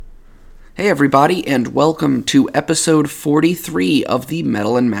Hey everybody, and welcome to episode 43 of the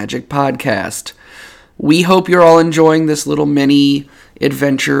Metal and Magic podcast. We hope you're all enjoying this little mini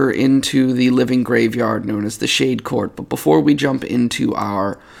adventure into the living graveyard known as the Shade Court. But before we jump into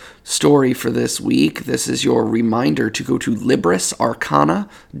our story for this week, this is your reminder to go to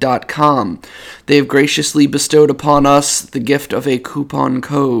LibrisArcana.com. They have graciously bestowed upon us the gift of a coupon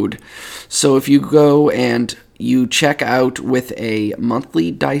code. So if you go and you check out with a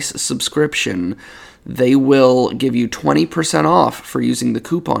monthly dice subscription, they will give you 20% off for using the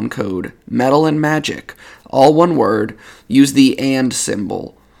coupon code Metal and Magic. All one word. Use the and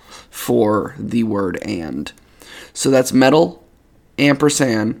symbol for the word and. So that's Metal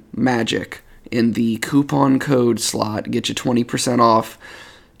ampersand Magic in the coupon code slot. Get you 20% off.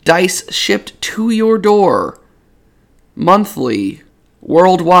 Dice shipped to your door monthly.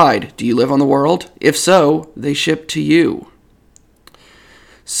 Worldwide. Do you live on the world? If so, they ship to you.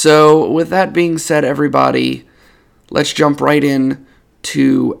 So, with that being said, everybody, let's jump right in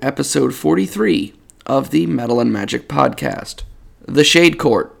to episode 43 of the Metal and Magic podcast. The Shade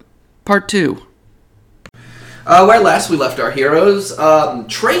Court, part 2. Where last we left our heroes,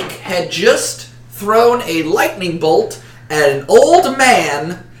 Trake had just thrown a lightning bolt at an old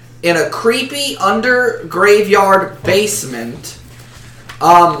man in a creepy under-graveyard basement.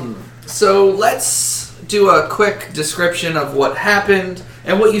 So let's do a quick description of what happened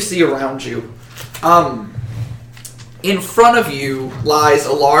and what you see around you. In front of you lies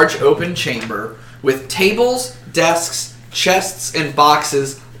a large open chamber with tables, desks, chests, and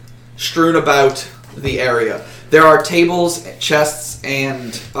boxes strewn about the area. There are tables, chests,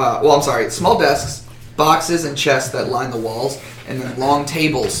 and, small desks, boxes, and chests that line the walls, and then long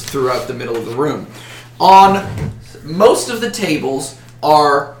tables throughout the middle of the room. On most of the tables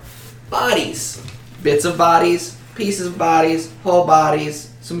are bodies. Bits of bodies, pieces of bodies, whole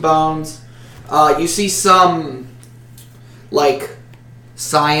bodies, some bones. You see some,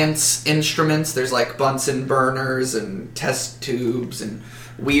 science instruments. There's, Bunsen burners and test tubes and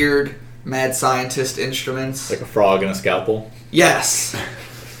weird mad scientist instruments. Like a frog and a scalpel? Yes.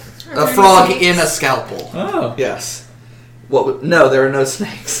 A frog in a scalpel. Oh. Yes. No, there are no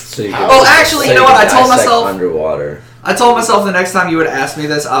snakes. So you actually, you know what? I told myself underwater. I told myself the next time you would ask me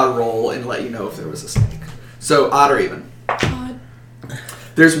this, I'd roll and let you know if there was a snake. So, odd or even? Odd.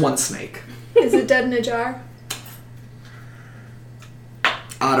 There's one snake. Is it dead in a jar?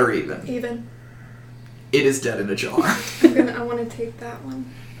 Odd or even? Even. It is dead in a jar. I want to take that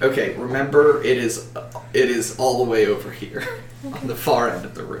one. Okay, remember, it is all the way over here, on the far end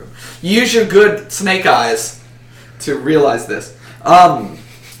of the room. Use your good snake eyes to realize this.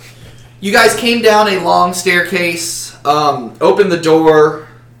 You guys came down a long staircase, opened the door,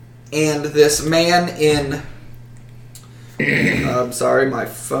 and this man in... I'm sorry, my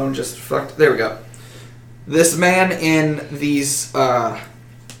phone just fucked... There we go. This man in these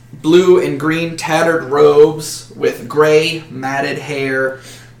blue and green tattered robes with gray matted hair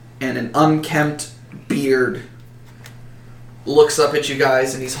and an unkempt beard looks up at you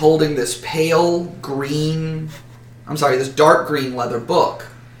guys, and he's holding this this dark green leather book.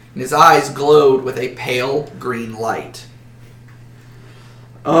 And his eyes glowed with a pale green light.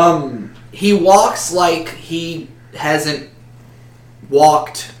 He walks like he hasn't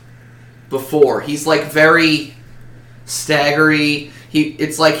walked before. He's very staggery.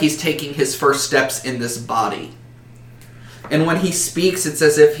 It's like he's taking his first steps in this body. And when he speaks, it's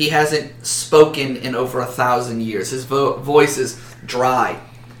as if he hasn't spoken in over 1,000 years. His voice is dry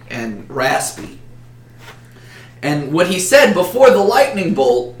and raspy. And what he said before the lightning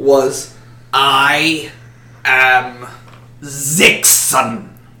bolt was, "I am Zixon,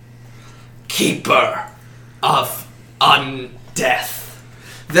 keeper of undeath."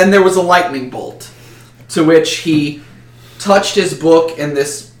 Then there was a lightning bolt, to which he touched his book, and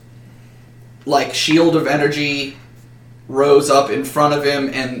this, shield of energy rose up in front of him,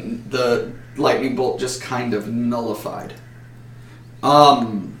 and the lightning bolt just kind of nullified.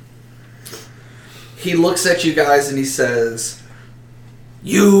 He looks at you guys and he says,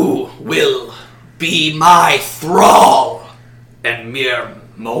 "You will be my thrall in mere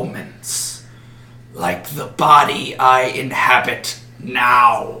moments, like the body I inhabit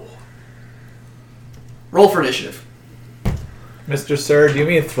now." Roll for initiative. Mr. Sir, do you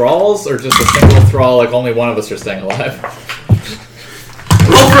mean thralls, or just a single thrall like only one of us are staying alive?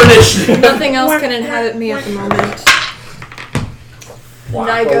 Roll for initiative. Nothing else can inhabit me at the moment. And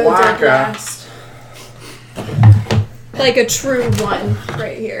I go dead last. Like a true one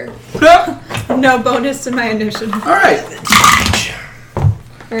right here. No bonus to my initiative. Alright.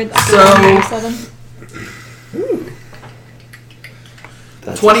 Or So- 7.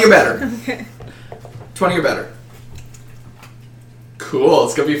 20 or better. Okay. 20 or better. Cool.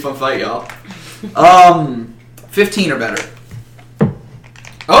 It's gonna be a fun fight, y'all. 15 or better.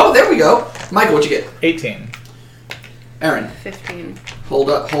 Oh, there we go. Michael, what'd you get? 18. Aaron. 15. Hold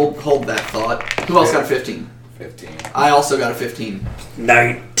that thought. Who else got a 15? 15. I also got a 15.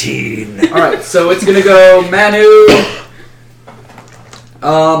 19. Alright, so it's gonna go Manu,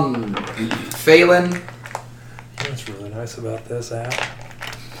 Phelan, What's really nice about this app?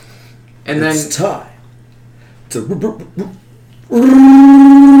 and then It's time to Oh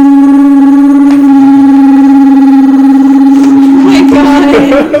my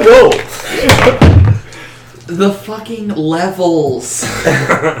god. Whoa! the fucking levels.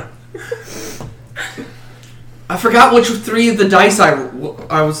 I forgot which 3 of the dice I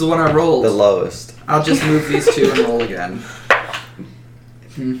was the one I rolled. the lowest. I'll just move these 2 and roll again.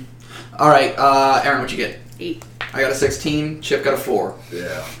 Alright, Aaron, what'd you get? 8. I got a 16, Chip got a 4.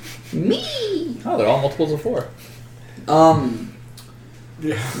 Yeah. Me! Oh, they're all multiples of 4.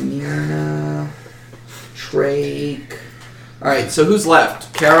 Mirna, Drake. Alright, so who's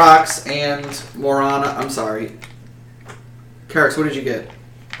left? Karox and Morana. I'm sorry. Karox, what did you get?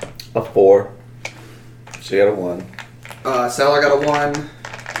 A 4. She got a 1. Salar got a 1.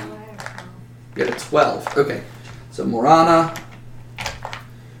 You got a 12. Okay. So Morana,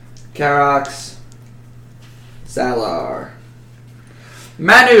 Karox, Salar.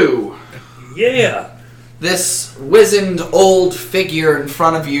 Manu! Yeah! This wizened old figure in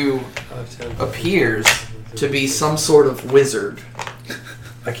front of you appears to be some sort of wizard.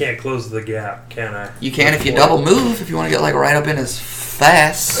 I can't close the gap, can I? You can if you double move, if you want to get like right up in his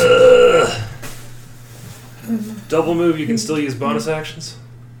face. Double move, you can still use bonus actions?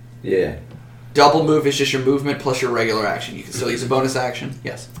 Yeah. Double move is just your movement plus your regular action. You can still use a bonus action.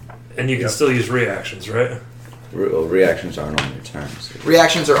 Yes. And you can still use reactions, right? Reactions aren't on your turn. So.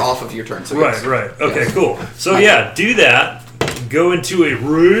 Reactions are off of your turn. So Right, yes. right. Okay, Yes. cool. So yeah, do that. Go into a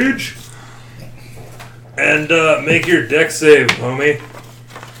rage. And make your deck save, homie.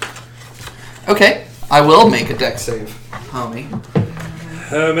 Okay. I will make a deck save, homie.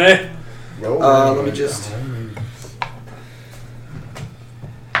 Homie. Let me just...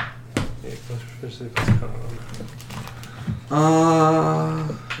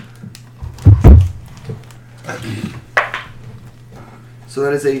 So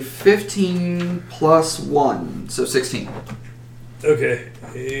that is a 15 plus 1, so 16. Okay,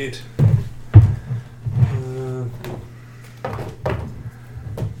 8.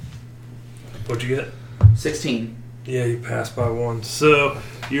 What'd you get? 16. Yeah, you passed by 1. So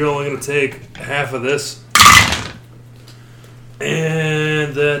you're only going to take half of this.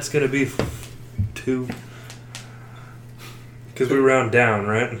 And that's going to be 2. Because we round down,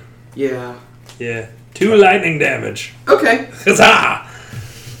 right? Yeah. Yeah. 2 lightning damage. Okay. Huzzah!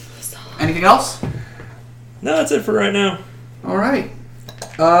 Anything else? No, that's it for right now. All right.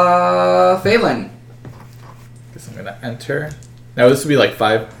 Phelan. Guess I'm gonna enter. Now this would be like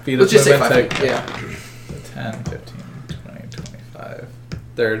 5 feet Let's of just say movement. 5 feet. Yeah. 10, 15, 20, 25,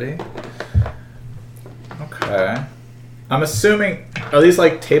 30. Okay. I'm assuming, are these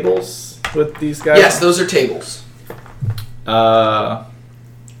like tables with these guys? Yes, those are tables. Well,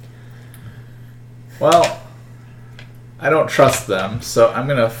 I don't trust them, so I'm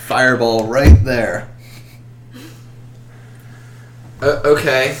gonna fireball right there.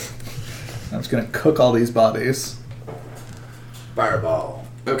 Okay. I'm just gonna cook all these bodies. Fireball.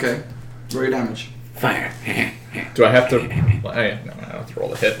 Okay. Roll your damage. Fire. Do I have to? No, I don't have to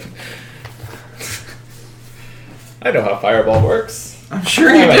roll a hit. I know how fireball works. I'm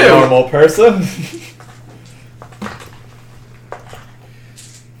sure you I'm a do. normal person.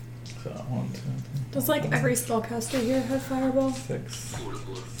 So 1, 2, Does like every spellcaster here have fireball? 6.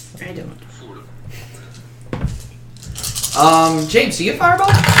 I don't. James, do you get fireball?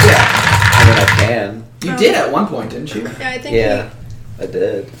 Yeah. I mean, I can. You did at one point, didn't you? Yeah, I think Yeah, I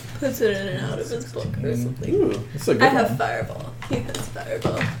did. he puts it in and out of his book or something. Ooh, that's a good I one. have fireball. He has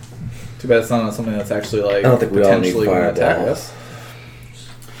fireball. Too bad it's not something that's actually like I don't think we all need potentially gonna attack fireball. us.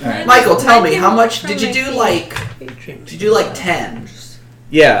 Alright. Michael, tell me, Like how much from did you my do? feet. Like, did you do like 10?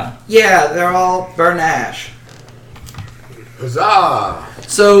 Yeah. Yeah, they're all burn ash. Huzzah!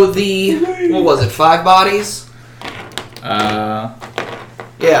 So the what was it? 5 bodies? Yeah.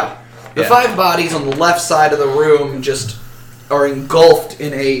 The Yeah. 5 bodies on the left side of the room just are engulfed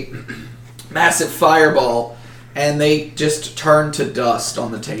in a massive fireball, and they just turn to dust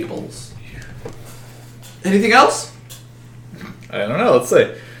on the tables. Anything else? I don't know. Let's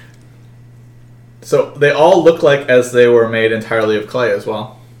see. So they all look like as they were made entirely of clay as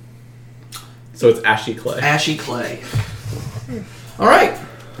well. So it's ashy clay. Ashy clay. All right.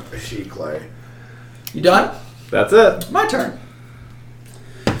 She clay. You done? That's it. My turn.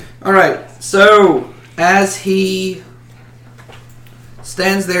 All right. So as he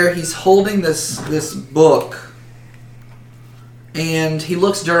stands there, he's holding this book, and he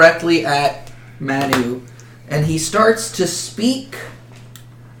looks directly at Manu, and he starts to speak.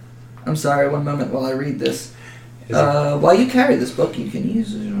 I'm sorry, one moment while I read this. While you carry this book, you can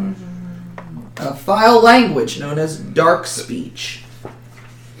use a file language known as dark speech.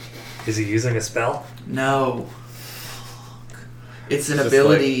 Is he using a spell? No. It's an Just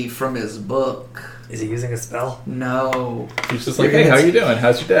ability from his book. Is he using a spell? No. He's just like, hey, how you doing?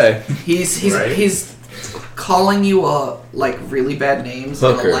 How's your day? He's calling you like really bad names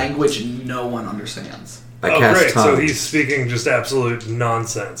in Hooker. a language no one understands. I Oh, cast great. So tongues. he's speaking just absolute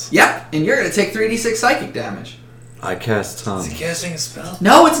nonsense. Yep, and you're gonna take 3d6 psychic damage. I cast tongues. Is he casting a spell?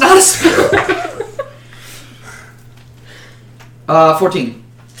 No, it's not a spell. 14.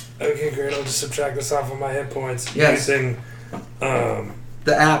 Okay, great. I'll just subtract this off of my hit points Yes. using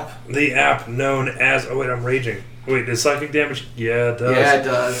The app. the app known as... Oh, wait, I'm raging. Wait, does psychic damage? Yeah, it does. Yeah, it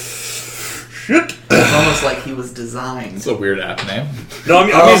does. Shit. It's almost like he was designed. It's a weird app name. No,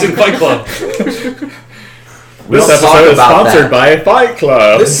 I'm using Fight Club. This don't talk episode is about sponsored that. by Fight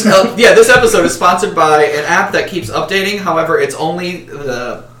Club. This episode is sponsored by an app that keeps updating. However, it's only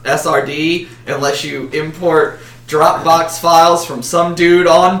the SRD unless you import Dropbox files from some dude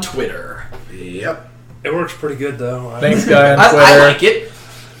on Twitter. Yep. It works pretty good, though. Thanks, guy on I Twitter. like it.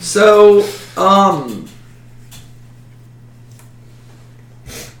 So,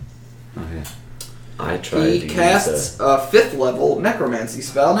 Okay. I tried he to casts a 5th level necromancy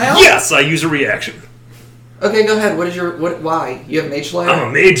spell now. Yes, I use a reaction. Okay, go ahead. Why? You have Mage Slayer? I'm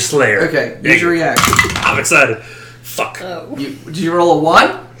a Mage Slayer. Okay, use your reaction. I'm excited. Fuck. Oh. Did you roll a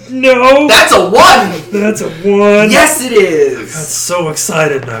 1? No! That's a 1! That's a 1. Yes, it I got is! so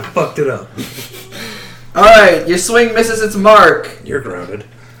excited and I fucked it up. Alright, your swing misses its mark. You're grounded.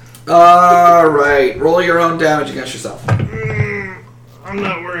 Alright, roll your own damage against yourself. I'm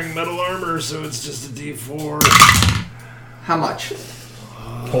not wearing metal armor, so it's just a D4. How much?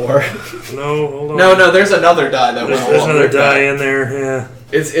 4. No, hold on. No, there's another die that There's will another die in there, yeah.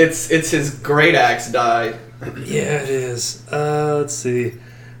 It's his great axe die. Yeah, it is. Let's see.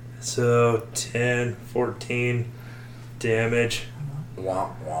 So, 10, 14 damage.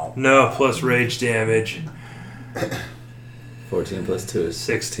 Womp womp. No, plus rage damage. 14 plus 2 is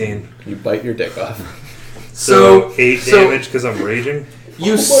 16. You bite your dick off. So 8 damage because I'm raging.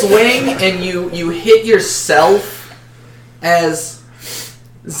 You swing and you hit yourself as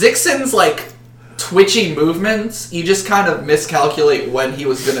Zixon's like twitchy movements. You just kind of miscalculate when he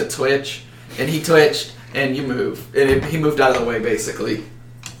was gonna twitch, and he twitched, and you move, and he moved out of the way basically.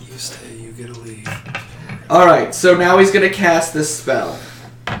 You stay, you get a lead. All right, so now he's gonna cast this spell.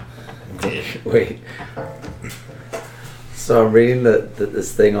 Wait. So I'm reading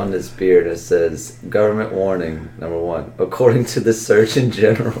this thing on his beard. It says, government warning, number 1. According to the Surgeon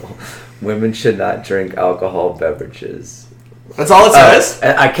General, women should not drink alcohol beverages. That's all it says.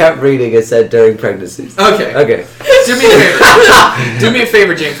 And I kept reading. It said during pregnancies. Okay. Okay. Do me a favor. Do me a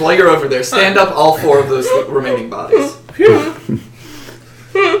favor, James. While you're over there, stand up all 4 of those remaining bodies.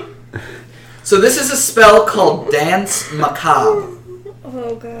 So this is a spell called Dance Macabre.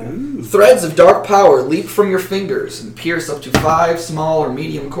 Oh god. Threads of dark power leap from your fingers and pierce up to 5 small or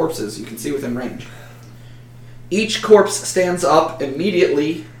medium corpses you can see within range. Each corpse stands up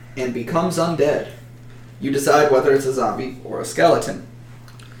immediately and becomes undead. You decide whether it's a zombie or a skeleton.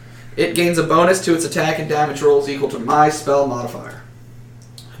 It gains a bonus to its attack and damage rolls equal to my spell modifier.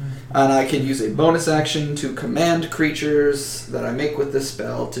 And I can use a bonus action to command creatures that I make with this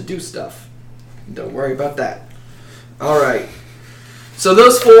spell to do stuff. Don't worry about that. Alright. So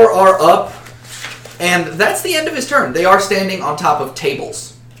those 4 are up, and that's the end of his turn. They are standing on top of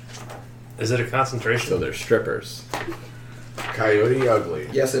tables. Is it a concentration? So they're strippers. Coyote ugly.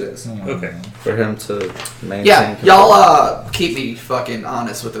 Yes, it is. Okay. For him to maintain Yeah, control. y'all keep me fucking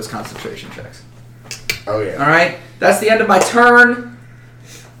honest with those concentration checks. Oh yeah. Alright? That's the end of my turn.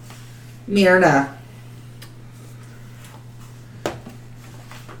 Mirna.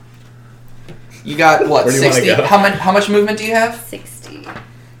 You got what? Where do you wanna 60? go? How much movement do you have? 60.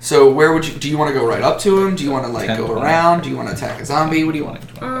 So where would you? Do you want to go right up to him? Do you want to like 10, go 20. around? Do you want to attack a zombie? What do you want?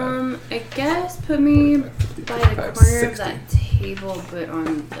 I guess put me by the 55, corner 60. of that table, but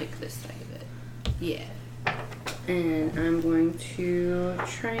on like this side of it. Yeah. And I'm going to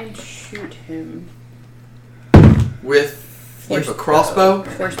try and shoot him. With you have a crossbow?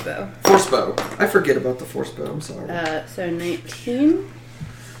 Force bow. Force bow. I forget about the force bow. I'm sorry. So 19.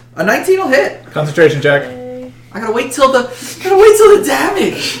 A 19 will hit. Concentration check. Okay. I gotta wait till the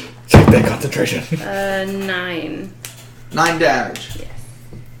damage. Check that concentration. 9. 9 damage. Yes.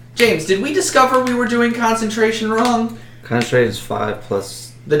 James, did we discover we were doing concentration wrong? Concentration is 5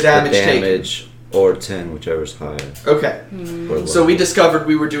 plus The damage, or 10, whichever's higher. taken. Okay. Or So we lower. discovered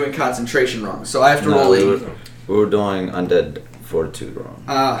we were doing concentration wrong. So I have to No, roll we a... were doing undead fortitude wrong.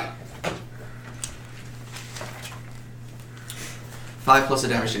 5 plus the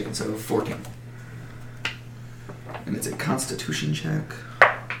damage taken, so 14. And it's a constitution check.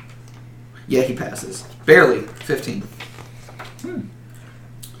 Yeah, he passes. Barely. 15.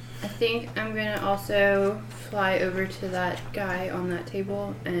 I think I'm gonna also fly over to that guy on that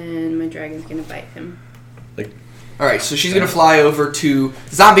table, and my dragon's gonna bite him. Alright, so she's gonna fly over to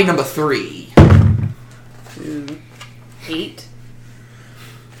zombie number 3. 8.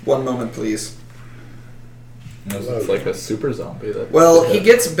 1 moment, please. It's like a super zombie. Well, he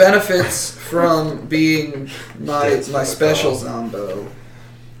gets benefits from being my special zombo.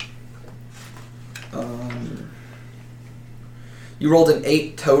 You rolled an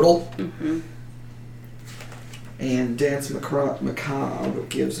 8 total. Mm-hmm. And Dance Macabre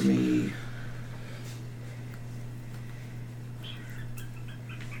gives me...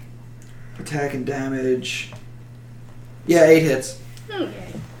 attack and damage. Yeah, 8 hits.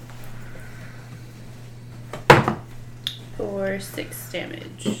 Okay. For 6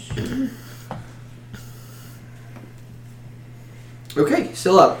 damage. Okay,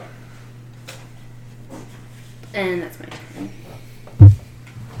 still up. And that's my turn.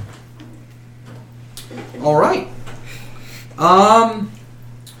 Alright.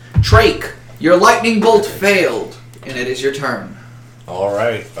 Drake, your lightning bolt failed, and it is your turn.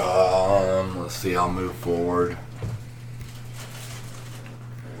 Alright, let's see, I'll move forward.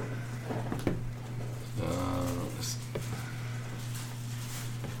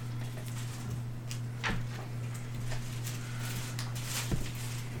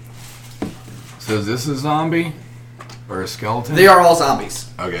 So is this a zombie? Or a skeleton? They are all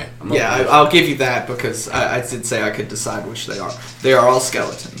zombies. Okay. Yeah, I'll give you that because I did say I could decide which they are. They are all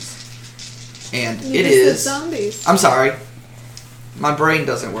skeletons. And You it just said is... zombies. I'm sorry. My brain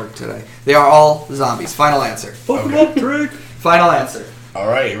doesn't work today. They are all zombies. Final answer. Fuck him up, Drake. Final answer.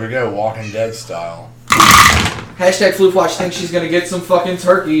 Alright, here we go, Walking Dead style. Hashtag Floofwatch thinks she's gonna get some fucking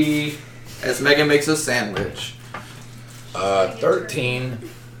turkey as Megan makes a sandwich. 13,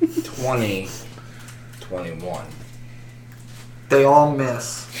 20, 21. They all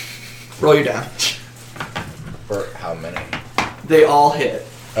miss. Roll your down. For how many? They all hit.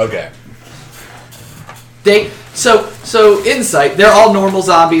 Okay. So insight, they're all normal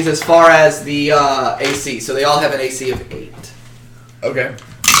zombies as far as the AC, so they all have an AC of 8. Okay.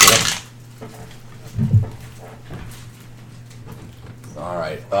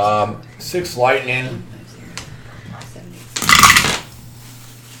 Alright. 6 lightning.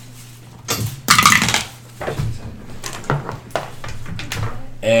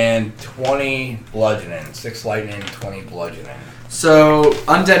 And 20 bludgeoning. 6 lightning, 20 bludgeoning. So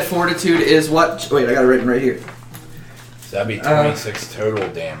undead fortitude is what? Wait, I got it written right here. So that'd be 26 total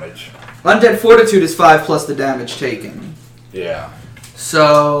damage. Undead fortitude is 5 plus the damage taken. Yeah.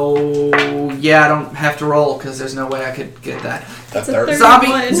 So yeah, I don't have to roll because there's no way I could get that. That's a 30.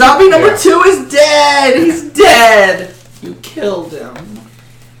 31. Zombie number Yeah. 2 is dead. He's dead. You killed him.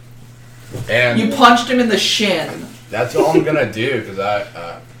 And You punched him in the shin. that's all I'm gonna do because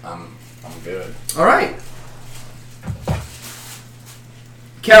I'm good. All right.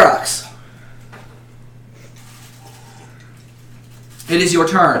 Karox. It is your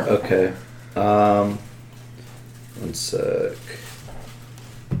turn. Okay. One sec.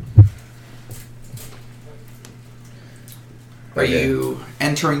 Are Okay. you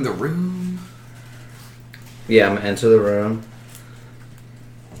entering the room? Yeah, I'm gonna enter the room.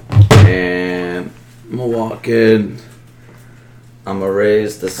 And I'm gonna walk in. I'm gonna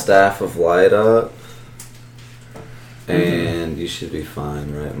raise the staff of light up. And you should be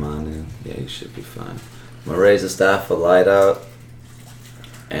fine, right, Manu? Yeah, you should be fine. I'm gonna raise the staff of light up.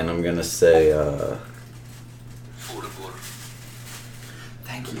 And I'm gonna say,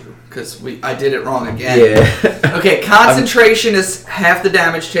 Thank you, because I did it wrong again. yeah. Okay, concentration is half the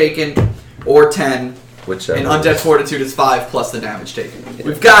damage taken, or 10, Whichever. and undead fortitude is 5 plus the damage taken.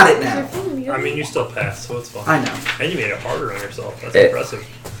 We've got it now. I mean, you still passed, so it's fine. I know. And you made it harder on yourself. That's Eh. impressive.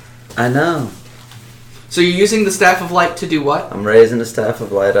 I know. So you're using the Staff of Light to do what? I'm raising the staff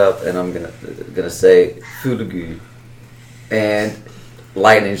of light up, and I'm gonna say Fulugu, and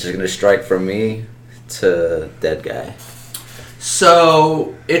lightning's just gonna strike from me to dead guy.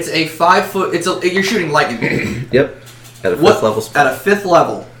 So it's a 5 foot. You're shooting lightning. Yep, at a What- fifth level spell. At a 5th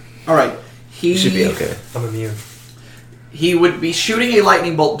level. All right. You should be okay. I'm immune. He would be shooting a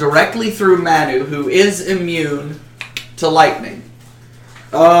lightning bolt directly through Manu, who is immune to lightning.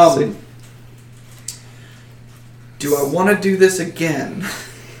 See? Do I want to do this again?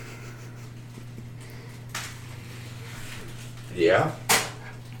 Yeah.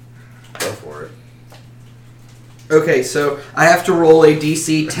 Go for it. Okay, so I have to roll a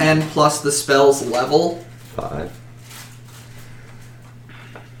DC 10 plus the spell's level. 5.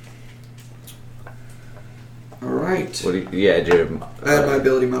 Alright. What do you... Yeah, your... I have my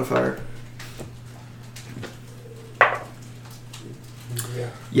ability modifier.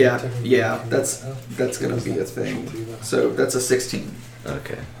 Yeah, that's gonna be a thing. So that's a 16.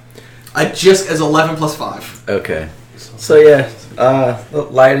 Okay. I just as 11 plus 5. Okay. So yeah, the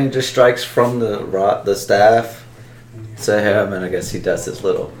lightning just strikes from the staff to him, and I guess he does his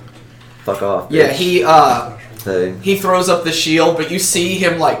little fuck off. Yeah, bitch thing. he throws up the shield, but you see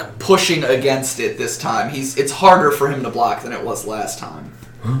him like pushing against it this time. It's harder for him to block than it was last time.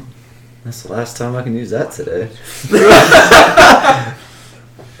 That's the last time I can use that today.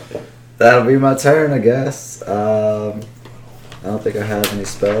 That'll be my turn, I guess. I don't think I have any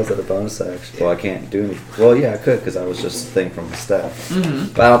spells that are bonus action. Well, I can't do any. Well, yeah, I could because I was just a thing from the staff.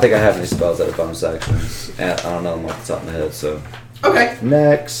 Mm-hmm. But I don't think I have any spells that are bonus actions. And I don't know them off the top of my head. So Okay.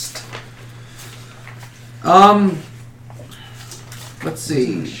 next, Let's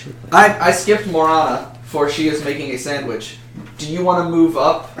see. I skipped Morana for she is making a sandwich. Do you want to move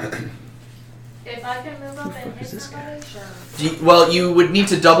up? If I can move up and hit somebody, sure. You would need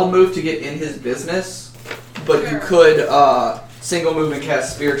to double move to get in his business, but you could single move and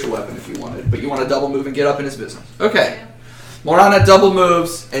cast spiritual weapon if you wanted. But you want to double move and get up in his business. Okay. Morana double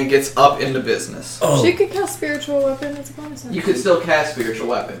moves and gets up into business. Oh. She could cast spiritual weapon as a bonus action. You could still cast spiritual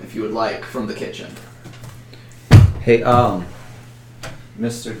weapon if you would like from the kitchen. Hey, Mr.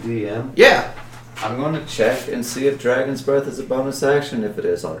 DM, Yeah. I'm going to check and see if Dragon's Breath is a bonus action. If it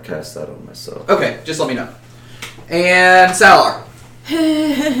is, I'll cast that on myself. Okay, just let me know. And Salar.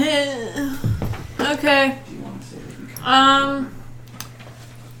 Okay. Do you want to say that you can?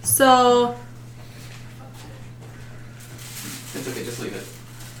 So It's okay, just leave it.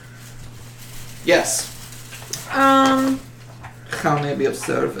 Yes. How may I be of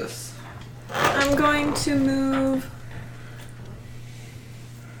service? I'm going to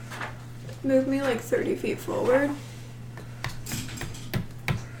move me like 30 feet forward.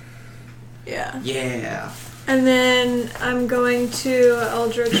 Yeah. Yeah. And then I'm going to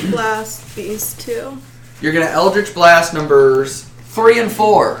Eldritch Blast these two. You're gonna Eldritch Blast numbers 3 and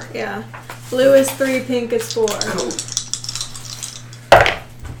 4. Yeah. Blue is 3, pink is 4.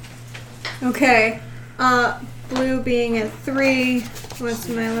 Okay. Blue being at 3. What's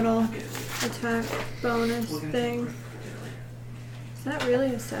my little attack bonus thing? Is that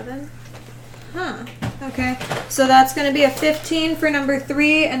really a 7? Huh. Okay. So that's going to be a 15 for number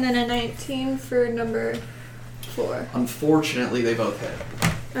 3 and then a 19 for number 4. Unfortunately, they both hit.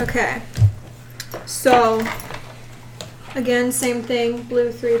 Okay. So, again, same thing.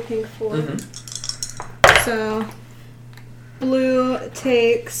 Blue 3, pink 4. Mm-hmm. So, blue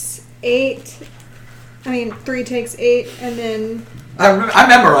takes 8. 3 takes 8, and then I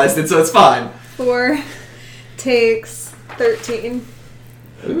memorized it, so it's fine. 4 takes 13.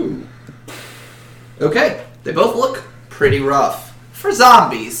 Ooh. Okay, they both look pretty rough for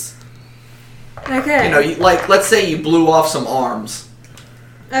zombies. Okay. Let's say you blew off some arms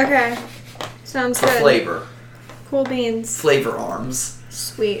Okay. Sounds for good. flavor. Cool beans. Flavor arms.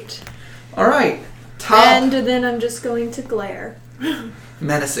 Sweet. All right. Top And then I'm just going to glare.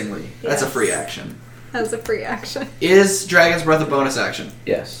 menacingly. That's a Yes. free action. As a free action. Is Dragon's Breath a bonus action?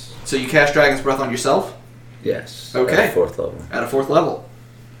 Yes. So you cast Dragon's Breath on yourself Yes. Okay. At 4th level. at a 4th level.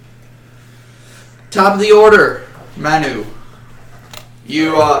 Top of the order, Manu.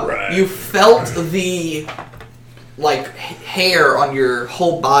 You Right. you felt the hair on your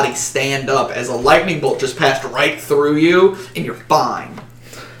whole body stand up as a lightning bolt just passed right through you, and you're fine.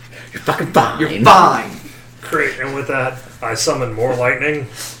 You're fucking fine. You're fine. Great, and with that, I summon more lightning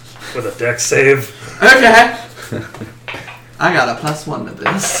with a dex save. Okay. I got a +1 to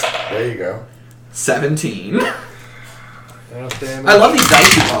this. There you go. 17. Half damage. I love these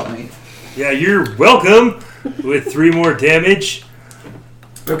dice you bought me. Yeah, you're welcome. With 3 more damage.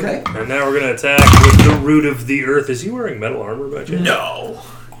 Okay. And now we're gonna attack with the root of the earth. Is he wearing metal armor by chance? No.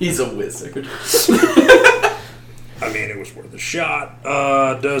 He's a wizard. I mean, it was worth a shot.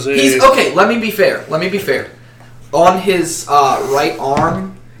 Does it? He's okay. Let me be fair. On his right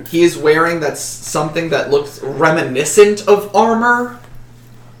arm, he is wearing something that looks reminiscent of armor.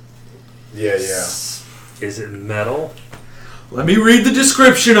 Yeah. Is it metal? Let me read the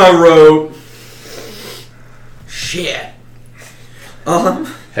description I wrote. Shit.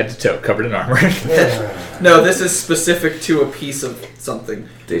 Head to toe, covered in armor. No, this is specific to a piece of something.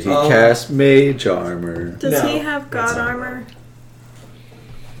 Did he cast mage armor? Does No, he have god armor?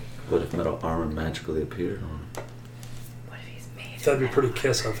 What if metal armor magically appeared on him? That'd be pretty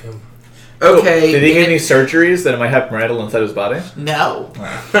kiss of him. Okay. Did he get any surgeries that might have metal inside his body? No.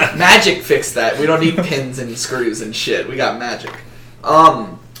 Magic fixed that. We don't need pins and screws and shit. We got magic.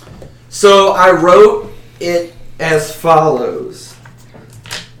 So I wrote it as follows.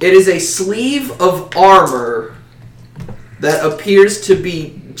 It is a sleeve of armor that appears to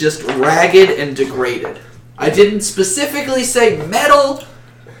be just ragged and degraded. I didn't specifically say metal,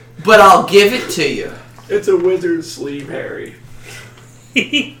 but I'll give it to you. It's a wizard sleeve, Harry.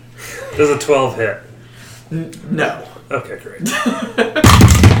 Does a 12 hit? No. Okay, great.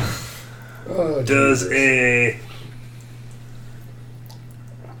 Does a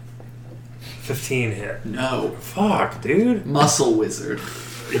 15 hit? No. Fuck, dude. Muscle wizard.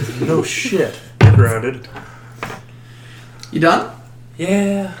 No shit. Grounded. You done?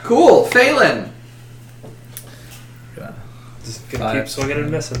 Yeah. Cool. Phelan. Just gonna keep swinging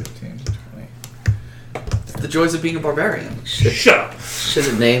and missing. 15, 20. The joys of being a barbarian. Shut up. Should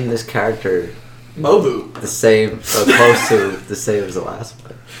have named this character Mobu. the same, close to the same as the last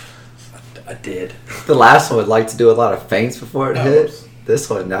one. I did. The last one would like to do a lot of feints before it Oh. hit. This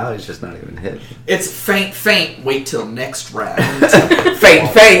one now he's just not even hit. It's faint. Wait till next round.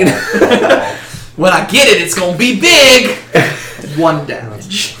 faint. When I get it, it's gonna be big. 1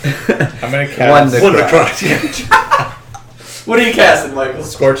 damage. I'm gonna One cast necrotic damage. What are you casting, Michael?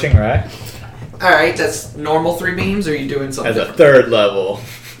 Scorching Ray Alright, that's normal 3 beams, or are you doing something as a different? 3rd level.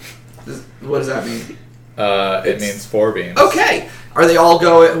 What does that mean? It means 4 beams. Okay. Are they all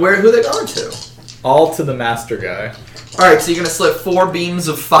going... Who are they going to? All to the master guy. Alright, so you're going to slip 4 beams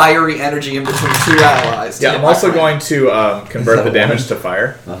of fiery energy in between 2 allies. to Yeah, hit I'm my also friend. going to convert the damage to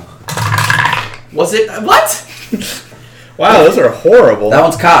fire. Was it... What? Wow, those are horrible. That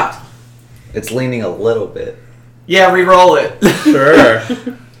one's cocked. It's leaning a little bit. Yeah, re-roll it. Sure.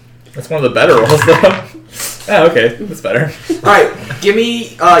 That's one of the better rolls, though. Oh, okay. That's better. Alright, give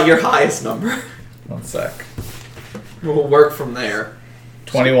me your highest number. 1 sec. We'll work from there.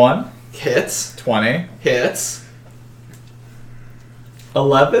 21, Hits. 20, Hits.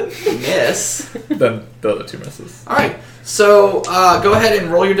 11. Miss. Then the other 2 misses. Alright, so go ahead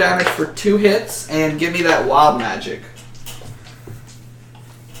and roll your damage for 2 hits and give me that wild magic.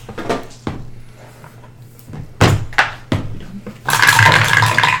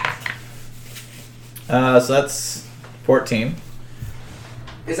 So that's 14.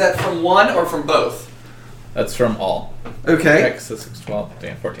 Is that from one or from both? That's from all. Okay. X, so 6, 12,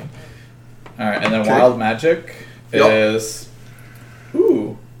 14. Alright, and then Okay. wild magic Yup. is...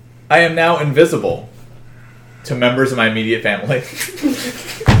 Ooh. I am now invisible to members of my immediate family.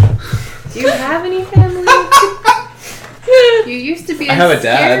 Do you have any family? You used to be I a have a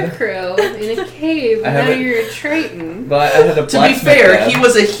dad. scarecrow in a cave, I and have now a- you're a Triton. But I had a To be blacksmith fair, dad. he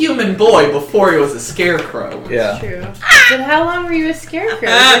was a human boy before he was a scarecrow. Yeah. True. But how long were you a scarecrow?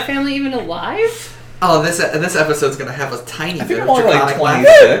 Is your family even alive? Oh, this episode's gonna have a tiny I bit think of I'm only like draconic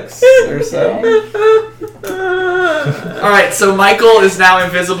laughter. 26 or so. Alright, so Michael is now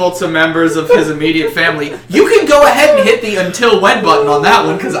invisible to members of his immediate family. You can go ahead and hit the until when button on that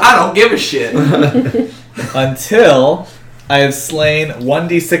one, because I don't give a shit. Until I have slain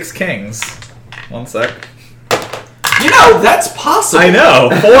 1d6 kings. 1 sec. You know, that's possible. I know!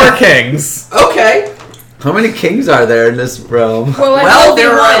 4 kings! Okay. How many kings are there in this realm? Well,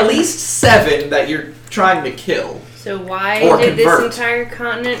 there are at least 7 that you're trying to kill. So why Or did convert. this entire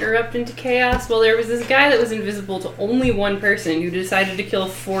continent erupt into chaos? Well, there was this guy that was invisible to only one person who decided to kill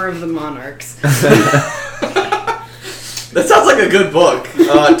 4 of the monarchs. That sounds like a good book.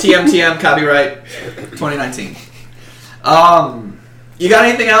 TMTM, copyright 2019. You got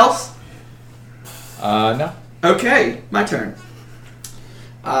anything else? No. Okay, my turn.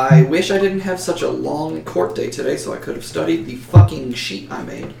 I wish I didn't have such a long court day today so I could have studied the fucking sheet I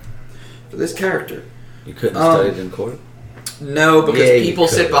made for this character. You couldn't study it in court? No, because Yeah, you people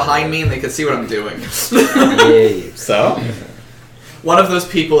sit could. behind me and they can see what I'm doing. Yeah. So? One of those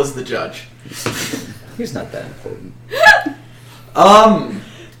people is the judge. He's not that important.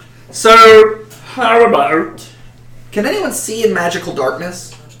 So, how about... Can anyone see in magical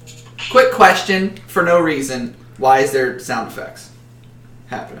darkness? Quick question, for no reason. Why is there sound effects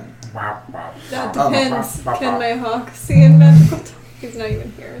happening? That depends. Can my hawk see in magical time? He's not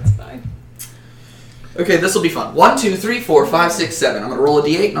even here. It's fine. Okay, this will be fun. 1, 2, 3, 4, 5, 6, 7. I'm going to roll a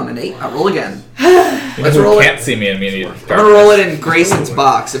d8 and on an 8, I'll roll again. Let's roll Can't it. see me in immediate I'm going to roll it in Grayson's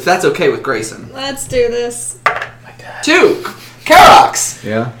box, if that's okay with Grayson. Let's do this. 2. Karox.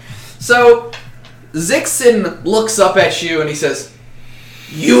 Yeah. So, Zixon looks up at you and he says,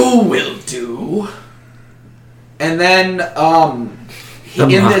 "You will do." And then,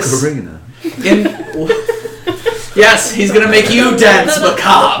 Macarena. Yes, he's gonna make you dance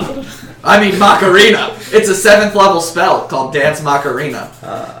macabre. I mean Macarena. It's a 7th level spell called Dance Macarena.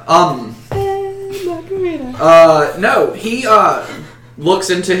 No, he looks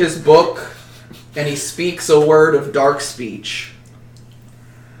into his book and he speaks a word of dark speech.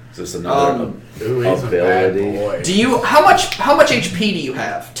 Is this another Ooh, he's a bad ability? boy. Do you how much HP do you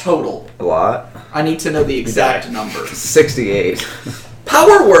have total? A lot? I need to know the exact number. 68.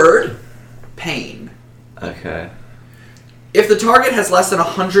 Power word, pain. Okay. If the target has less than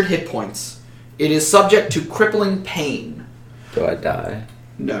 100 hit points, it is subject to crippling pain. Do I die?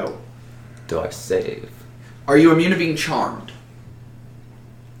 No. Do I save? Are you immune to being charmed?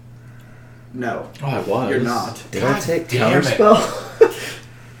 No. Oh, I was. You're not. Did I God take damn it. counterspell?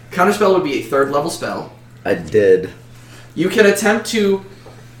 Counterspell would be a 3rd level spell. I did. You can attempt to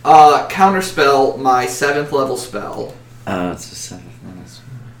counterspell my 7th level spell It's a 7.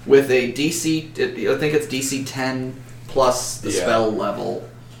 with a DC, I think it's DC 10 plus the Yeah. spell level,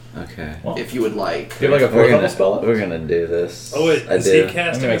 Okay. Well, if you would like. do you have like a 4th level spell? We're gonna do this. Oh wait, I is do. he I'm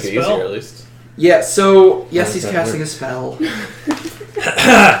casting gonna a make it easier spell? at least. Yeah, so, yes, How he's does that casting work? a spell.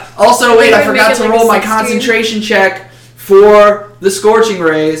 Also, wait, I Maybe forgot make it to like roll a my 16. concentration check for the Scorching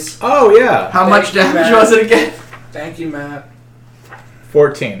Rays. Oh, yeah. How much Thank you, damage Matt. was it again? Thank you, Matt.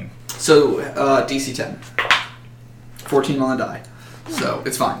 14. So, DC 10. 14 on the die. So,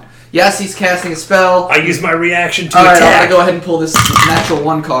 it's fine. Yes, he's casting a spell. I use my reaction to Alright, I'm attack. gonna go ahead and pull this natural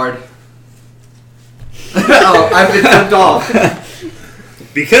 1 card. Oh, I've been flipped off.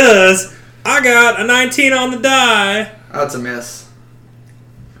 Because I got a 19 on the die. Oh, it's a miss.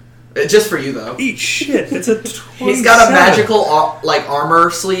 Just for you, though. Eat shit. It's a 27. He's got a magical, armor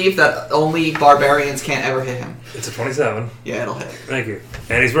sleeve that only barbarians can't ever hit him. It's a 27. Yeah, it'll hit. Thank you.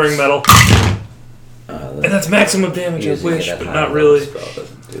 And he's wearing metal. And that's maximum damage, I Using it wish, at but high not level really. Spell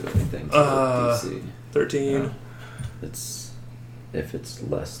doesn't do anything to DC. 13. It's if it's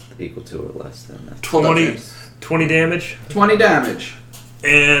less equal to or less than that. 20, 20 damage. 20 damage.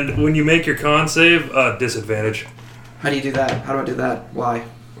 And when you make your con save, disadvantage. How do you do that? How do I do that? Why?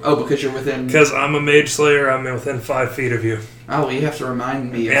 Oh, because you're within... Because I'm a mage slayer, I'm within 5 feet of you. Oh, well, you have to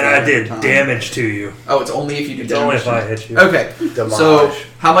remind me of And that I did every time. damage to you. Oh, it's only if you do It's only damage. if I hit you. Okay, Damage. so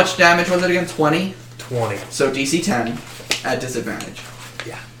how much damage was it again? 20? 20. So DC 10 at disadvantage.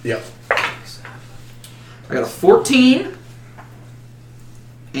 Yep. I got a 14.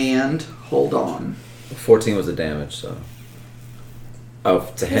 And, hold on. 14 was the damage, so.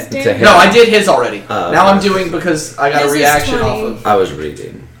 Oh, to His hit. damage- No, I did his already. Oh, Now I'm okay. doing because I got His a is reaction 20. off of... I was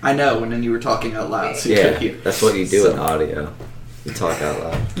reading. I know, and then you were talking out loud, so you Yeah, could hear. that's what you do So- in audio. You talk out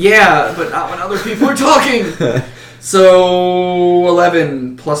loud. Yeah, but not when other people are talking. So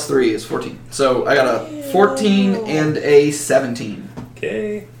 11 plus 3 is 14. So I got a 14 and a 17.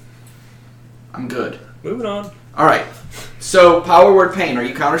 Okay. I'm good. Moving on. All right. So power word pain. Are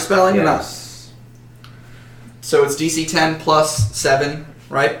you counterspelling or not? Yes. So it's DC 10 plus 7,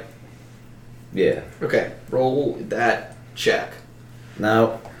 right? Yeah. Okay. Roll that check.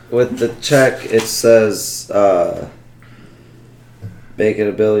 Now, with the check, it says make an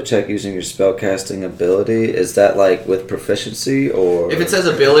ability check using your spellcasting ability. Is that like with proficiency or? If it says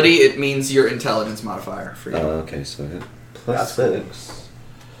ability, it means your intelligence modifier for you. Oh, okay, so hit That's plus 6.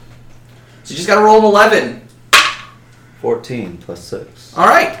 So you just got to roll an 11. 14 plus 6. All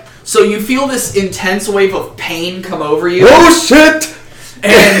right. So you feel this intense wave of pain come over you, Oh shit!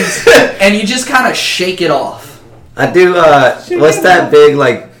 and you just kind of shake it off. I do. What's that big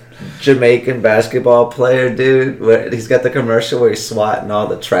like Jamaican basketball player dude? Where he's got the commercial where he's swatting all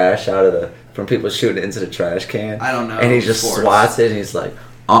the trash out of from people shooting into the trash can. I don't know. And he just sports. swats it, and he's like,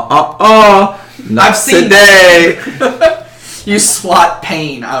 not I've seen today. You swat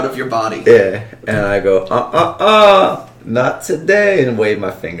pain out of your body. Yeah, and I go, not today, and wave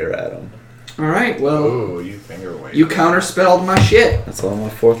my finger at him. All right. Well, Ooh, you finger wave. you counterspelled my shit. That's all my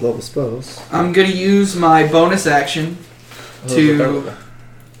 4th level spells. I'm gonna use my bonus action to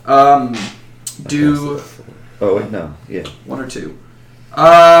do Oh wait, no, yeah. 1 or 2.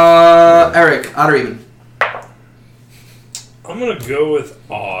 Eric, odd or even? I'm going to go with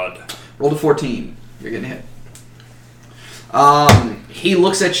odd. Roll to 14. You're getting hit. He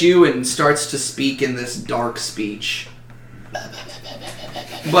looks at you and starts to speak in this dark speech.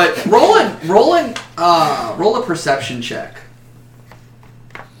 But roll a perception check.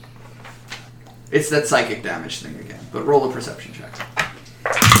 It's that psychic damage thing again. But roll a perception check.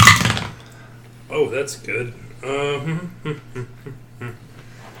 Oh, that's good. I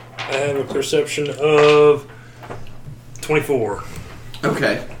have a perception of 24.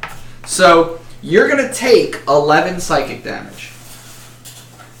 Okay. So, you're going to take 11 psychic damage.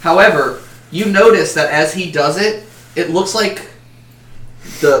 However, you notice that as he does it, it looks like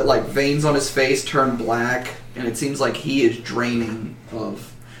the veins on his face turn black, and it seems like he is draining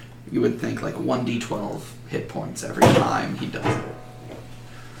of, you would think, 1d12 hit points every time he does it.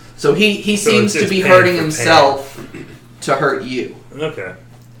 So he So seems it's to be pain hurting for himself to hurt you. Okay.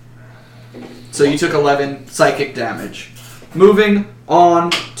 So you took 11 psychic damage. Moving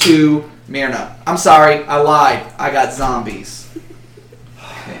on to Myrna. I'm sorry, I lied. I got zombies.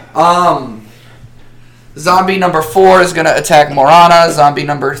 Zombie number 4 is going to attack Morana. Zombie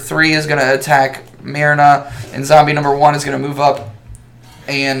number 3 is going to attack Myrna. And zombie number 1 is going to move up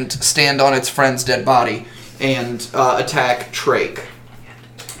and stand on its friend's dead body and attack Trake.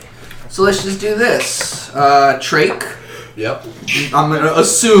 So let's just do this. Trake. Yep. I'm going to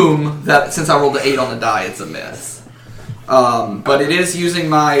assume that since I rolled an 8 on the die, it's a miss. But it is using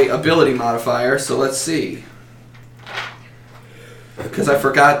my ability modifier, so let's see. Because I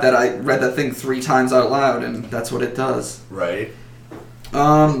forgot that I read that thing 3 times out loud, and that's what it does. Right.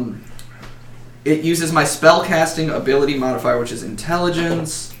 It uses my spellcasting ability modifier, which is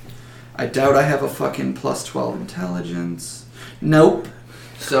intelligence. I doubt I have a fucking plus 12 intelligence. Nope.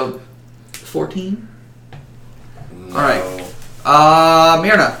 So, 14? No. Alright.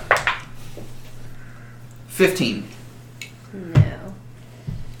 Myrna. 15. No.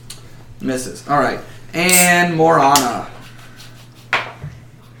 Misses. Alright. And Morana.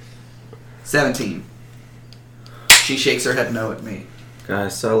 17. She shakes her head no at me.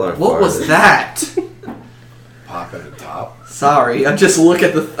 Guys, Solar What was farted. that? Pop at the top. Sorry, I just look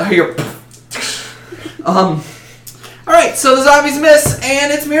at the... Alright, so the zombies miss,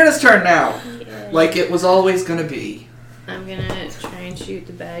 and it's Myrna's turn now. Yeah. Like it was always gonna be. I'm gonna try and shoot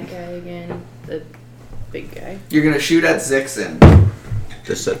the bad guy again. The big guy. You're gonna shoot at Zixen.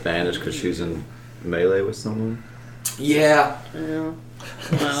 Disadvantage because she's in melee with someone? Yeah. Oh.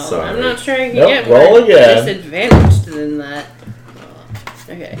 Well, Sorry. I'm not sure I can Nope, get roll more again. disadvantaged than that.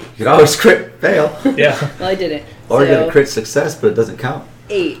 Okay. You can always crit fail. Yeah. Well, I didn't. Or so, get a crit success, but it doesn't count.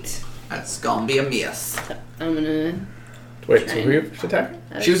 8. That's gonna be a miss. I'm gonna. Wait, so who are you attacking?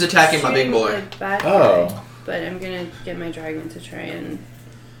 She was attacking my big shoot boy. the bad Oh. guy, but I'm gonna get my dragon to try and.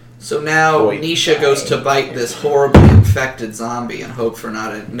 So now Boy. Nisha goes to bite this horribly infected zombie and hope for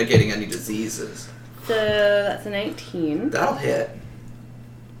not negating any diseases. So that's a 19 That'll hit.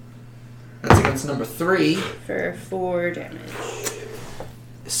 That's against number 3. for 4 damage.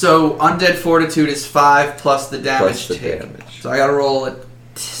 So undead fortitude is 5 plus the damage Plus the taken. damage. So I gotta roll a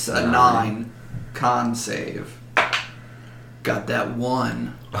 9 con save. Got that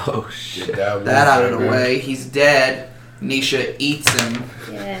 1. Oh, shit. Get that, That out of the one. way. He's dead. Nisha eats him.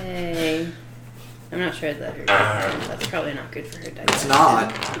 Yay! I'm not sure that her. That's probably not good for her digestion. It's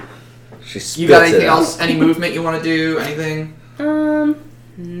not. She spits You got it anything out. else? Any movement you want to do? Anything?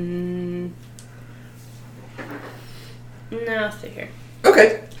 No, I'll stay here.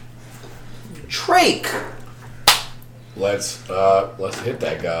 Okay. Trake. Let's hit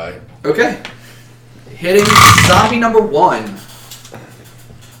that guy. Okay. Hitting zombie number 1.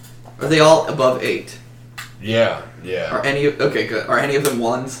 Are they all above 8? Yeah, yeah. Are any? Okay, good. Are any of them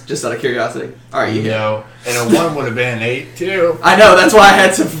 1s? Just out of curiosity. All right, you hit. No, and a 1 would have been an 8 too. I know. That's why I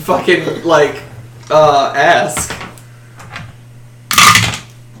had to fucking ask.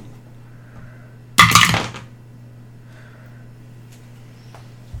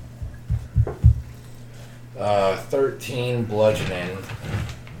 Uh, 13 bludgeoning.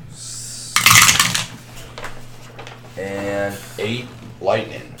 And 8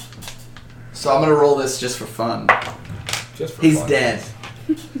 lightning. So I'm gonna roll this just for fun. Just for He's fun. dead.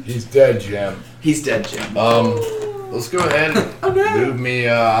 He's dead, Jim. He's dead, Jim. Let's go ahead and Okay. move me.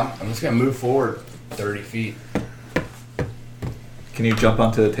 I'm just gonna move forward 30 feet. Can you jump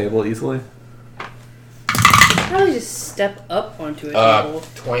onto the table easily? Probably just step up onto a table.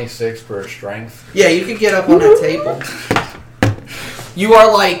 26 for strength. Yeah, you could get up on that table. You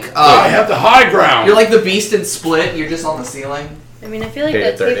are like I have the high ground. you're like the Beast in Split. You're just on the ceiling. I mean, I feel like Okay,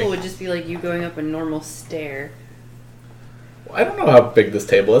 that 30. table would just be like you going up a normal stair. I don't know how big this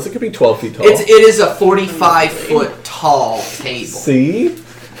table is. It could be 12 feet tall. It is a 45-foot tall table. See?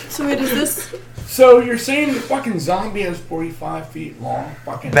 So wait, is this? So you're saying the fucking zombie has 45 feet long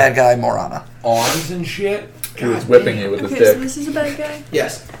fucking Bad guy Morana. arms and shit? He was God whipping damn. you with his Okay, so dick. this is a bad guy.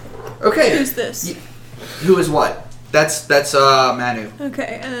 Yes. Okay. Who's this? Who is what? That's Manu.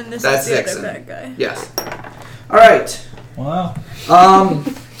 Okay, and then this That's is the Zixen. other bad guy. Yes. All right. Wow.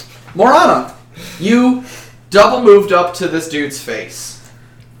 Morana, you double moved up to this dude's face.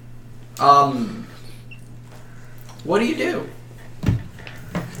 What do you do?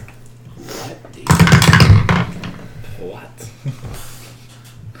 What?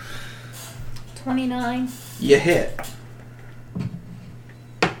 29. You hit.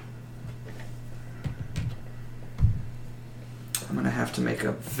 I'm gonna have to make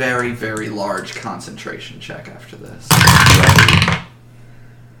a very, very large concentration check after this.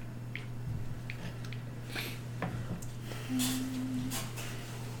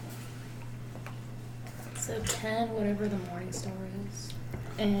 So 10, whatever the morning star is.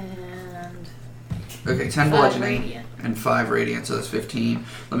 And Okay, 10 5 bludgeoning radiant. and 5 radiant, so that's 15.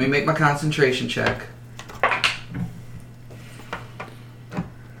 Let me make my concentration check.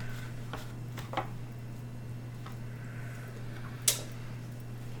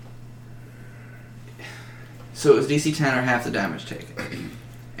 So it was DC 10 or half the damage taken.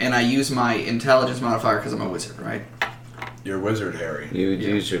 And I use my intelligence modifier because I'm a wizard, right? You're wizard, Harry. You would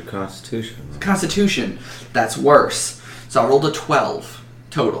use your constitution. Constitution, that's worse. So I rolled a 12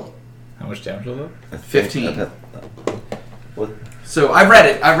 total. How much damage was that? I think 15. What? So I read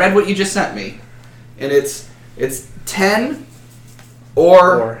it. I read what you just sent me. And it's 10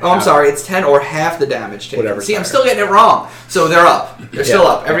 or I'm half. sorry, it's 10 or half the damage taken. Whatever's See, I'm higher. still getting it wrong. So they're up. They're still Yeah.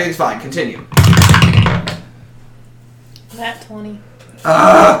 up. Everything's fine. Continue. that 20.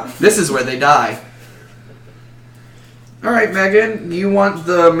 This is where they die. All right, Megan, you want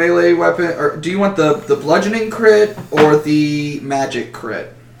the melee weapon, or do you want the bludgeoning crit or the magic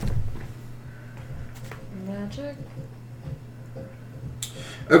crit? Magic?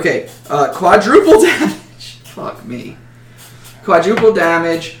 Okay, quadruple damage. Fuck me. Quadruple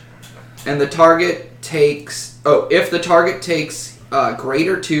damage, and the target takes. Oh, if the target takes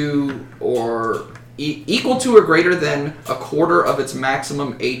greater to or equal to or greater than a quarter of its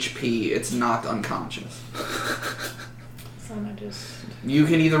maximum HP, it's knocked unconscious. So I'm gonna just. You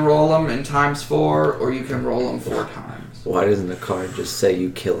can either roll them in times 4, or you can roll them 4 times. Why doesn't the card just say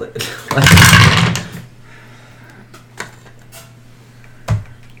you kill it?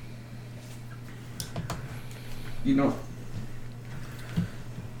 You know.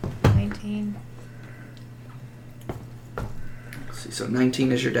 19. Let's see, so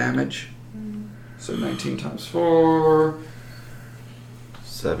 19 is your damage. So 19 times 4.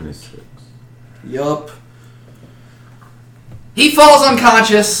 76. Yup. He falls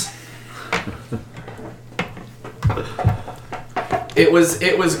unconscious. It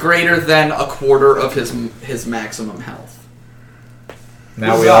was greater than a quarter of his maximum health.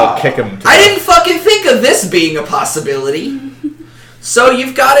 Now we all kick him. To I didn't fucking think of this being a possibility. So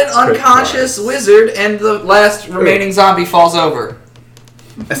you've got an unconscious wizard, and the last remaining zombie falls over.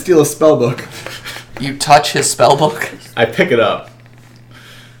 I steal a spell book. You touch his spellbook. I pick it up.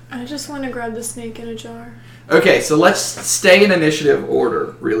 I just want to grab the snake in a jar. Okay, so let's stay in initiative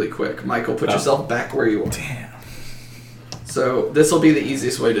order really quick. Michael, put Oh. yourself back where you are. Damn. So this will be the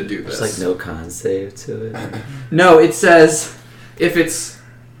easiest way to do this. There's like no con save to it. No, it says if it's.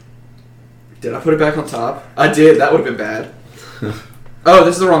 Did I put it back on top? I did. That would have been bad. Oh,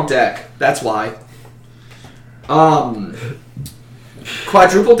 this is the wrong deck. That's why.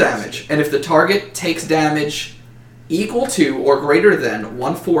 Quadruple damage, and if the target takes damage equal to or greater than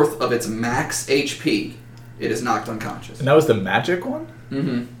 1/4 of its max HP, it is knocked unconscious. And that was the magic one?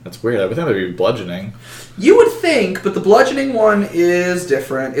 Mm-hmm. That's weird. I would think that'd be bludgeoning. You would think, but the bludgeoning one is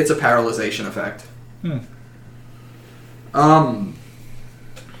different. It's a paralyzation effect.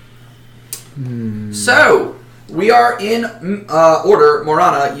 So we are in order.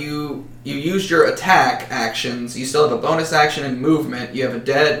 Morana, you used your attack actions. You still have a bonus action and movement. You have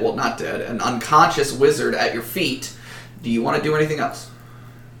an unconscious wizard at your feet. Do you want to do anything else?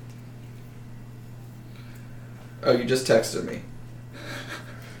 Oh, you just texted me.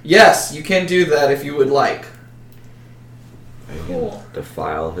 Yes, you can do that if you would like. Cool.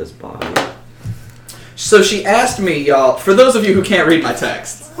 Defile his body. So she asked me, y'all, for those of you who can't read my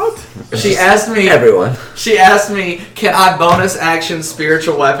text. What? She asked me, Everyone. She asked me, can I bonus action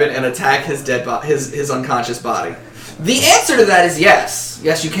spiritual weapon and attack his dead his unconscious body? The answer to that is yes.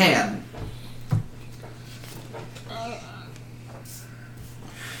 Yes, you can.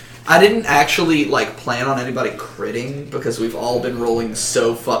 I didn't actually plan on anybody critting because we've all been rolling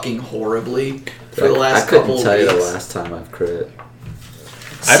so fucking horribly for the last couple of I couldn't tell you the weeks. last time I've crit.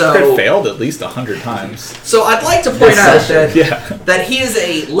 I've So- crit failed at least 100 times. So I'd like to point This out session. that that he is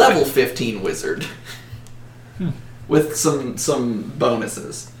a level 15 wizard with some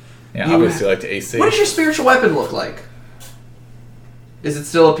bonuses. Yeah, You- obviously like to AC. What does your spiritual weapon look like? Is it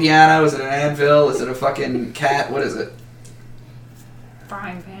still a piano? Is it an anvil? Is it a fucking cat? What is it?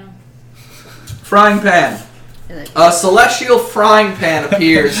 Frying pan. Frying pan. A celestial frying pan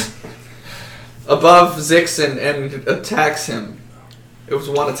appears above Zixon and attacks him. It was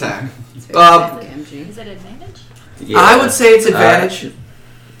one attack. Is it advantage? Yeah. I would say it's advantage.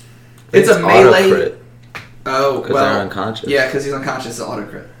 It's a melee. Auto-crit, Oh, 'cause well. they're unconscious. Yeah, because he's unconscious. It's auto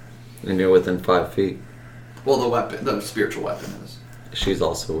crit. And you're within 5 feet. Well, the spiritual weapon is. She's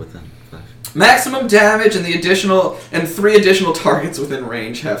also within 5 feet. Maximum damage and 3 additional targets within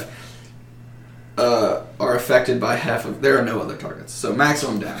range are affected by half of. There are no other targets, so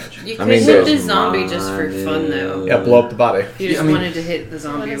maximum damage. You I could mean, hit the there's zombie just for fun, though. Yeah, blow up the body. You just I mean- wanted to hit the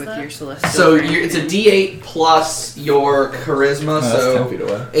zombie What is with that? your celestial. So brand. it's a D8 plus your charisma. No, that's So 10 feet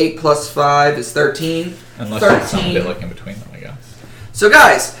away. 8 plus 5 is 13. Unless there's 13. some bit like in between them, I guess. So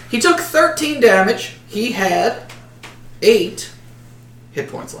guys, he took 13 damage. He had 8 hit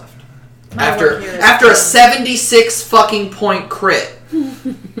points left. My work here is After a done. 76 fucking point crit.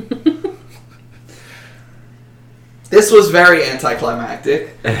 This was very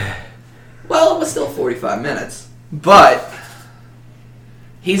anticlimactic. Well, it was still 45 minutes. But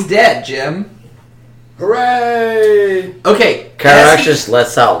he's dead, Jim. Hooray! Okay. Karax as he- just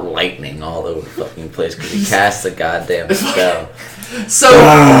lets out lightning all over the fucking place because he casts a goddamn spell. So,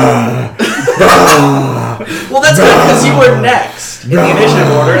 well, that's good because you were next in the initiative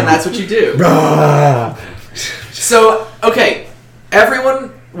order, and that's what you do. So, okay,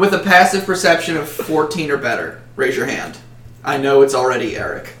 everyone with a passive perception of 14 or better, raise your hand. I know it's already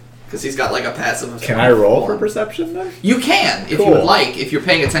Eric because he's got like a passive of Can I roll for 21. perception then? You can if you Cool. would like, if you're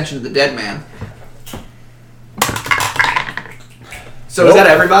paying attention to the dead man. So is Nope. that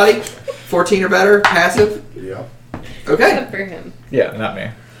everybody? 14 or better, passive. Yeah. Okay. Except for him. Yeah, not me.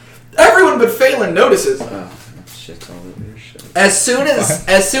 Everyone but Phelan notices. Oh, shit's all over your shit. As soon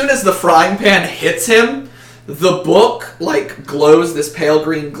as the frying pan hits him, the book like glows this pale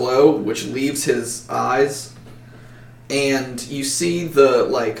green glow, which leaves his eyes, and you see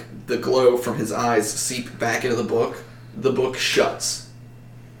the glow from his eyes seep back into the book. The book shuts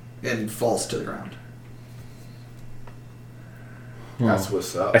and falls to the ground. That's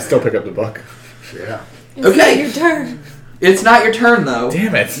what's up. I still pick up the book. Yeah. It's Okay. not your turn. It's not your turn though.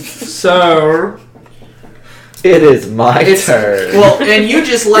 Damn it. So It is my it's turn. well, and you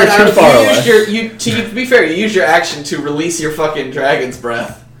just let You're too out. far You away. used to be fair, you used your action to release your fucking dragon's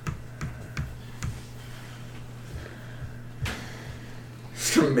breath.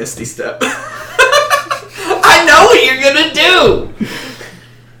 It's a misty step. I know what you're gonna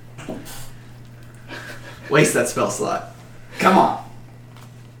do. Waste that spell slot. Come on.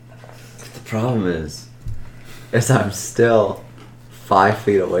 The problem is I'm still 5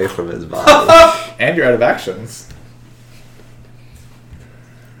 feet away from his body. And you're out of actions.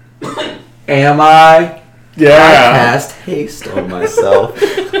 Am I? I Yeah. cast haste on myself.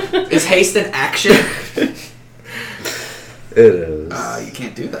 Is haste an action? It is. You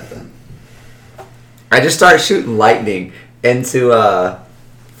can't do that then. I just start shooting lightning into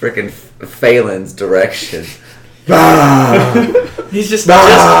freaking Phelan's direction. He's just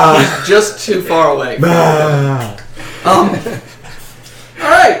Ah. he's just too far away.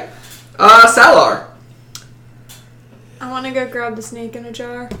 Alright. Salar. I want to go grab the snake in a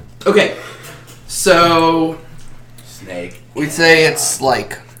jar. Okay. So Snake. we'd say it's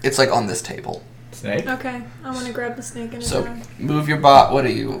like on this table. Snake? Okay, I want to grab the snake in a So jar. move your bot. What are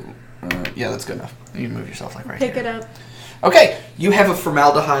you? Yeah, that's good enough. You can move yourself like right Pick here. it up. Okay, you have a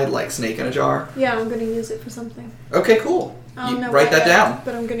formaldehyde like snake in a jar. Yeah, I'm gonna use it for something. Okay, cool. I You don't know write what that yet, down.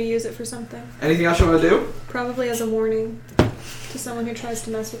 but I'm gonna use it for something. Anything else you want to do? Probably as a warning to someone who tries to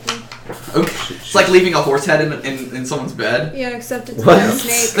mess with me. Okay. It's like leaving a horse head in someone's bed. Yeah, except it's What? not a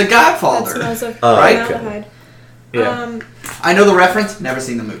snake. The Godfather. That smells of Right? formaldehyde. Yeah. I know the reference. Never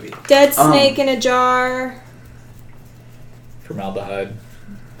seen the movie. Dead snake in a jar. Formaldehyde.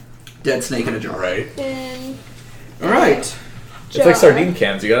 Dead snake in a jar. Right. In All right. It's like sardine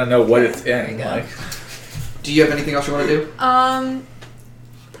cans. You gotta know what it's in. Like, Do you have anything else you want to do?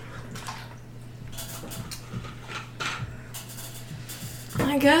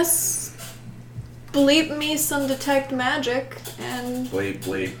 I guess bleep me some detect magic and Bleep,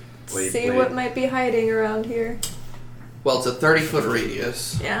 bleep, bleep, see bleep. what might be hiding around here. Well, it's a 30-foot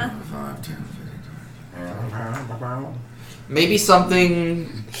radius. Yeah. 5, 10, 15, maybe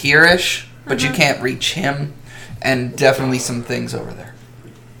something here-ish, but you can't reach him, and definitely some things over there.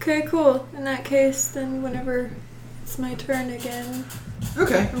 Okay, cool. In that case, then whenever it's my turn again,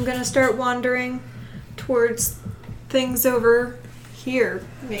 Okay. I'm gonna start wandering towards things over here,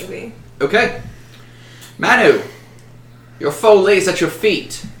 maybe. Okay. Manu, your foe lays at your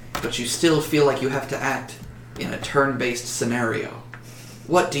feet, but you still feel like you have to act in a turn-based scenario.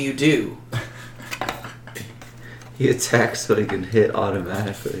 What do you do? He attacks so he can hit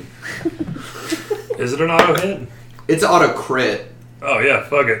automatically. Is it an auto hit? It's auto crit. Oh yeah,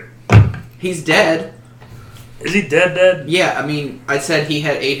 fuck it. He's dead. Is he dead? Yeah, I mean, I said he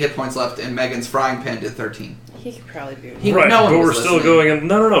had 8 hit points left, and Megan's frying pan did 13. He could probably be. He- Right, no one but was we're still listening. going in.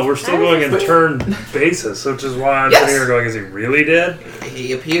 No. We're still going in turn basis, which is why I'm Yes. sitting here going, is he really dead?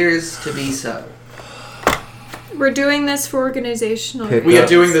 He appears to be so. We're doing this for organizational. Pick We are up-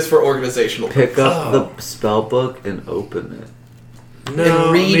 doing this for organizational. Pick up Oh. the spell book and open it. No,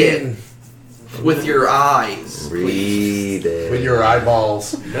 And read I it. mean, With your eyes. please. Read it. With your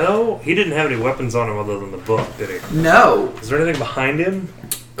eyeballs. No, he didn't have any weapons on him other than the book, did he? No. Is there anything behind him?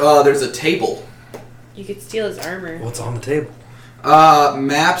 There's a table. You could steal his armor. What's on the table?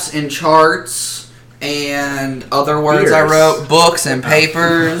 Maps and charts and other words I Beers. wrote, books and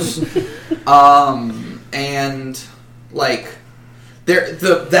papers, and like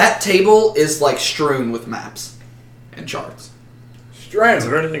that table is like strewn with maps and charts. Is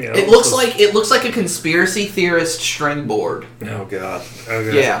there anything else? It looks like a conspiracy theorist string board. Oh god.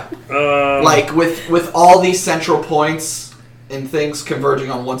 Okay. Yeah, Um, like with all these central points and things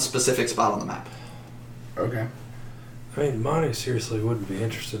converging on one specific spot on the map. Okay. I mean, Monty seriously wouldn't be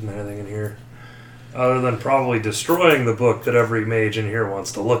interested in anything in here, other than probably destroying the book that every mage in here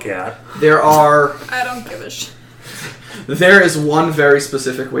wants to look at. There are. I don't give a shit. There is one very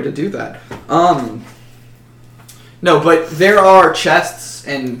specific way to do that. No, but there are chests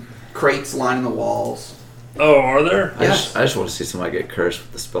and crates lining the walls. Oh, are there? I just want to see somebody get cursed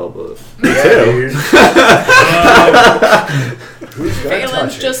with the spell book. Dude. Who's gonna Phelan's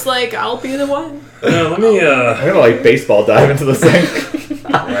touch it? just like, I'll be the one. Yeah, let me. I'm gonna like baseball dive into the thing.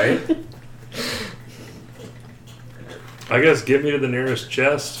 Right? I guess get me to the nearest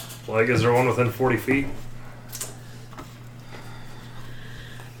chest. Like, is there one within 40 feet?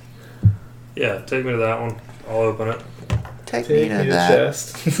 Yeah, take me to that one. I'll open it. Take Take me to the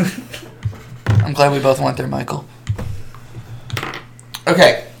chest. I'm glad we both went there, Michael.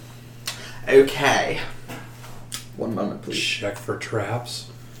 Okay. One moment, please. Check for traps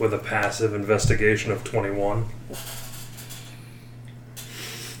with a passive investigation of 21.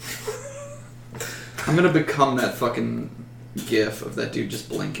 I'm gonna become that fucking gif of that dude just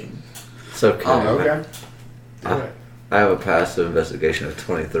blinking. It's okay. Okay. Do it. I have a passive investigation of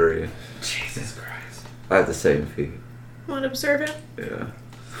 23. Jesus Christ. I have the same feat. Want to observe it? Yeah.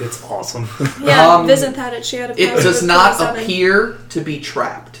 It's awesome. Yeah, Vincent had it. She had a It passive does of not 27. appear to be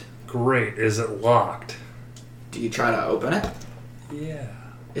trapped. Great. Is it locked? Do you try to open it? Yeah.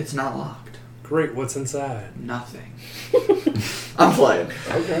 It's not locked. Great. What's inside? Nothing. I'm playing.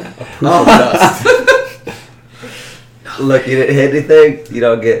 Okay. Look, you didn't hit anything, you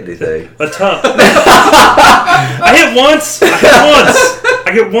don't get anything. A tongue. I hit once.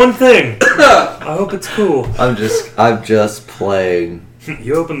 I get one thing. I hope it's cool. I'm just playing.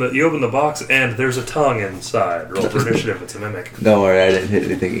 You open the box and there's a tongue inside. Roll for initiative. It's a mimic. Don't worry, I didn't hit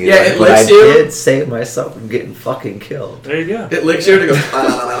anything either. Yeah, it but I licks you. did save myself from getting fucking killed. There you go. It licks you and it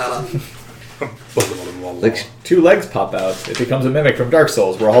goes. Like, 2 legs pop out. It becomes a mimic from Dark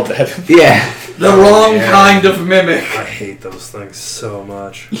Souls. We're all dead. yeah. The wrong kind of mimic. I hate those things so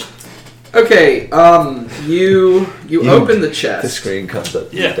much. Okay, you open the chest. The screen comes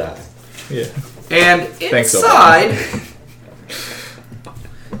up. Yeah. You die. Yeah. And Thanks, inside,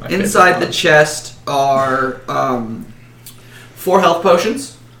 My inside the favorite chest are 4 health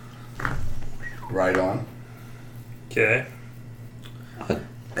potions, Right on. Okay.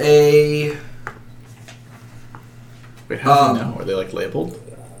 a Wait, how do you Um, know? Are they like labeled?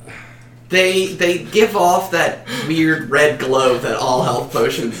 they give off that weird red glow that all health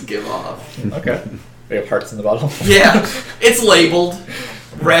potions give off. Okay. They have hearts in the bottle. Yeah, it's labeled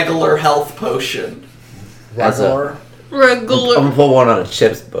regular health potion. As a- Regular. I'm Regular. gonna put one on a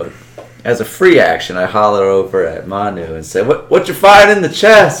chip's book. As a free action, I holler over at Manu and say, "What you find in the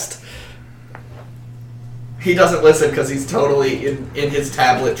chest?" He doesn't listen because he's totally in his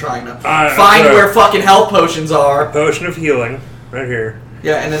tablet trying to I'm find sorry. where fucking health potions are. Potion of healing, right here.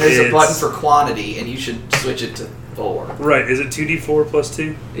 Yeah, and then there's a It's- button for quantity, and you should switch it to 4. Right. Is it 2d4 plus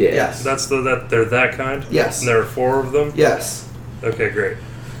 2? Yeah. Yes. That's they're that kind. Yes. And there are 4 of them. Yes. Okay, great.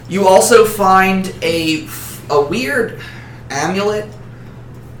 You also find a weird amulet.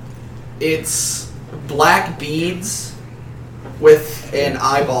 It's black beads with an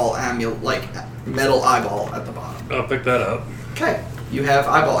eyeball amulet, like metal eyeball at the bottom. I'll pick that up. Okay, you have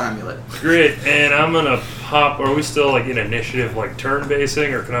eyeball amulet. Great. And I'm gonna pop. Are we still like in initiative, like turn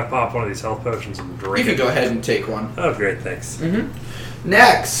basing, or can I pop one of these health potions and You drink can it? go ahead and take one. Oh, great. Thanks.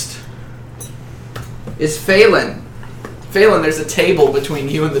 Next is Phelan. Phelan, there's a table between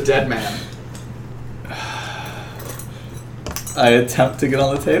you and the dead man. I attempt to get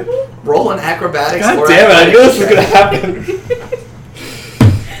on the table. Roll an acrobatics. God or damn it! I knew this was gonna athletics happen.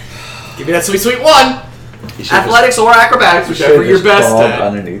 Give me that sweet, sweet one. You should Athletics or acrobatics, just- whichever you you're should just best fall at.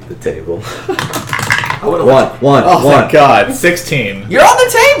 underneath the table. I would've- One. Oh my god, 16. You're on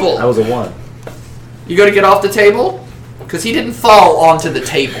the table. That was a 1. You go to get off the table? Because he didn't fall onto the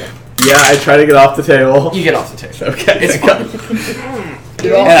table. Yeah, I try to get off the table. You get off the table. Okay, It's thank God. fine.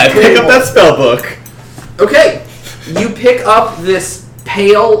 And I pick up that spell book. Okay, you pick up this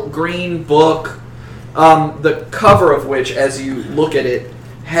pale green book, the cover of which, as you look at it,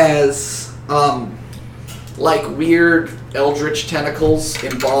 has like weird eldritch tentacles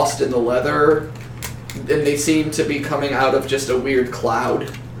embossed in the leather, and they seem to be coming out of just a weird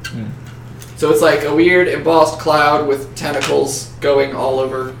cloud. So it's like a weird embossed cloud with tentacles going all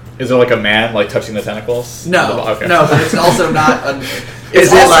over. Is there like a man like touching the tentacles? No, Okay. no, but it's also not.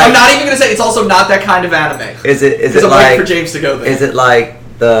 Is it like- I'm not even gonna say it's also not that kind of anime. Is it Because I'm like waiting for James to go there. Is it like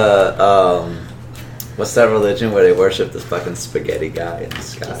the what's that religion where they worship this fucking spaghetti guy in the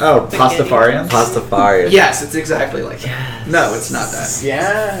sky? Oh, Pastafarians? Pastafarian. Yes, it's exactly like that. No, it's not that.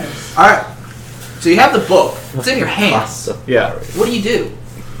 Yes. All right. So you have the book. It's in your hand. Pastafarian. Yeah. What do you do?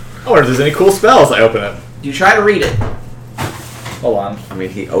 Oh, if there's any cool spells, I open it. You try to read it. Hold on. I mean,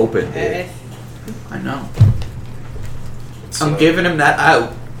 he opened it. I know. I'm giving him that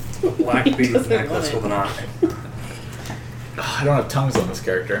out. Black bead Doesn't necklace want with it. an eye. Oh, I don't have tongues on this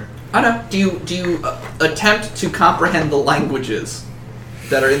character. I know. Do you attempt to comprehend the languages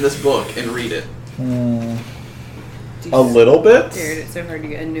that are in this book and read it? A little bit. Jared, it's so hard to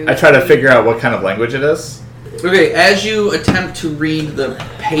get a new. I try to figure out what kind of language it is. Okay, as you attempt to read the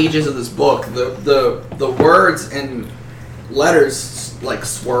pages of this book, the words and letters like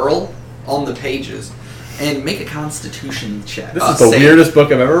swirl on the pages. And make a Constitution check. This is the save. weirdest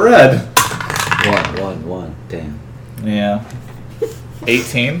book I've ever read. One. Damn. Yeah.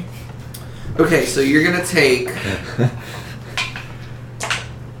 18. Okay, so you're gonna take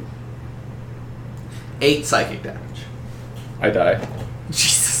 8 psychic damage. I die.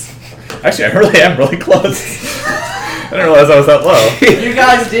 Jesus. Actually, I really am really close. I didn't realize I was that low. You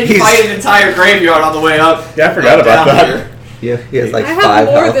guys did fight an entire graveyard on the way up. Yeah, I forgot about down that. here. Yeah, he has like I 5 have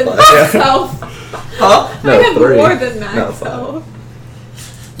more health than left. max health. Huh? No, I have 3. more than max No, 5. health.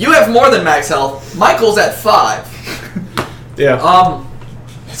 You have more than max health. Michael's at 5. Yeah.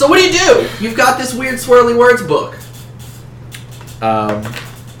 So what do? You've got this weird swirly words book.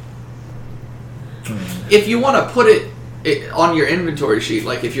 If you want to put it on your inventory sheet,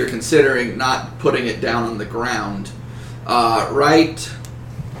 like if you're considering not putting it down on the ground, write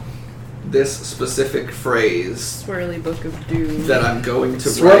this specific phrase Swirly Book of Doom. that I'm going to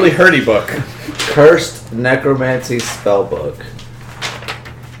Swirly write. Hurdy book. Cursed Necromancy Spellbook.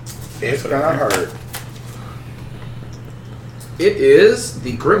 It's gonna hurt. It is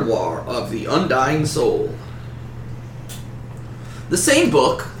the Grimoire of the Undying Soul. The same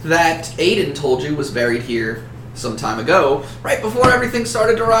book that Aiden told you was buried here some time ago, right before everything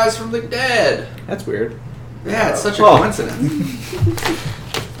started to rise from the dead. That's weird. Yeah, it's such a Oh. coincidence.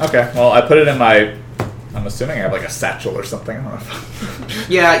 Okay, well, I put it in my... I'm assuming I have like a satchel or something. I don't know.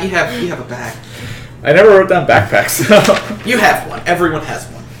 Yeah, you have a bag. I never wrote down backpacks. You have one. Everyone has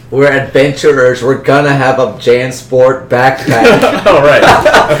one. We're adventurers. We're gonna have a Jansport backpack. Oh, right.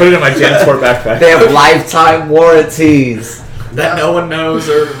 I put it in my Jansport backpack. They have lifetime warranties. That no one knows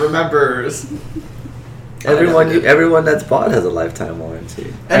or remembers. Everyone that's bought has a lifetime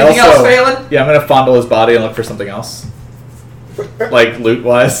warranty. Anything else, Phelan? Yeah, I'm going to fondle his body and look for something else. Like,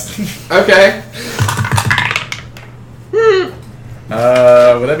 loot-wise. Okay.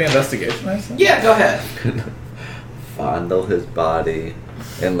 Would that be investigation, I assume? Yeah, go ahead. Fondle his body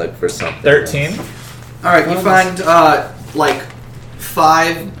and look for something. 13. All right, you find like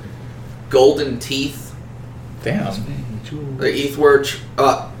 5 golden teeth. Damn.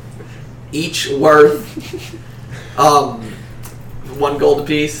 Each worth one gold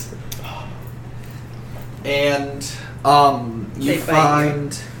apiece. And you They bite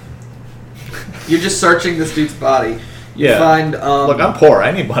find you're just searching this dude's body. You Yeah. find Look, I'm poor.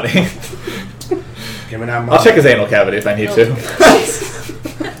 I need money. Give me that money. I'll check his anal cavity if I need to.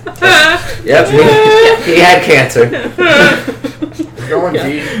 Yep, he had cancer. We're going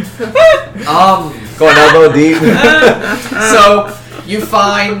deep. Going elbow deep. So you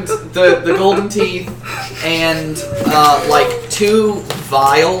find the golden teeth and like 2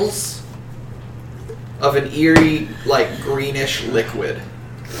 vials of an eerie, like greenish liquid.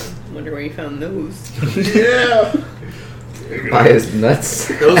 Wonder where you found those. Yeah. By his nuts.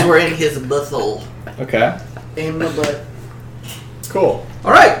 Those were in his muscle. Okay. In the butt. Cool.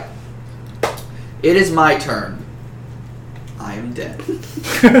 All right. It is my turn. I am dead.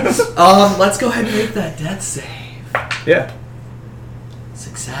 Let's go ahead and make that death save. Yeah.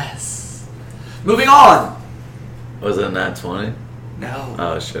 Success. Moving on. Was it a nat 20? No.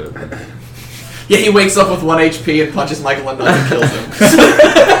 Oh, it should have been. Yeah, he wakes up with 1 HP and punches Michael and nothing kills him.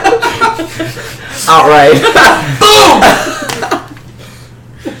 Outright. Boom!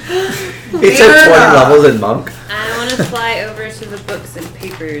 He took 20 levels in Monk. I want to fly over to the books and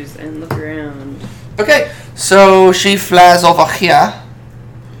papers and look around. Okay, so she flies over here.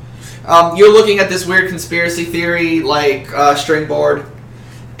 You're looking at this weird conspiracy theory, like, string board,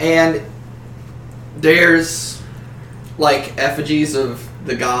 and there's, like, effigies of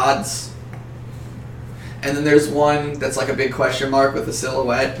the gods, and then there's one that's like a big question mark with a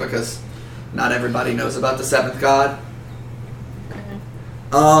silhouette, because not everybody knows about the seventh god.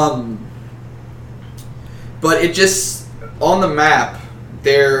 But it just, on the map,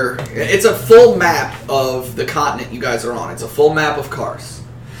 it's a full map of the continent you guys are on. It's a full map of Kars.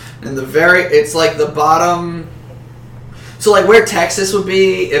 And it's like the bottom, so like where Texas would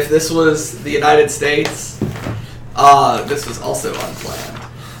be if this was the United States, this was also unplanned.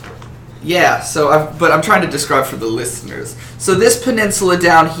 Yeah, but I'm trying to describe for the listeners. So this peninsula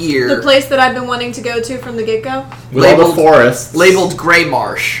down here, The place that I've been wanting to go to from the get-go. With all the forests. labeled Gray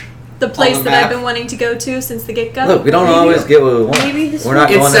Marsh. The place the that map. I've been wanting to go to since the get-go. Look, we don't always get what we want. Maybe this We're not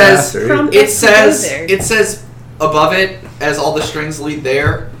It going there says- after. Prompt either. It us to go says there. it says above it, as all the strings lead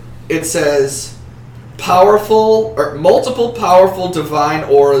there, it says multiple powerful divine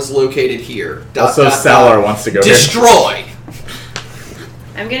auras located here. Also, Salar wants to go here. Destroy.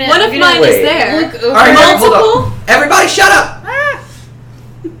 I'm gonna. One I'm of gonna mine Wait. is there. Look over. All right, hold Multiple? up. Everybody, shut up.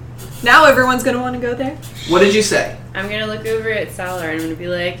 Now everyone's gonna want to go there. What did you say? I'm gonna look over at Salar and I'm gonna be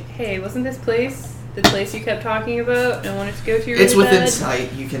like, "Hey, wasn't this place the place you kept talking about and wanted to go to?" Really It's within bad?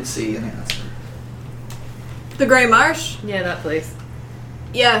 sight. You can see an answer. The Gray Marsh? Yeah, that place.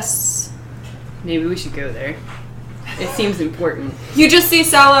 Yes. Maybe we should go there. It seems important. You just see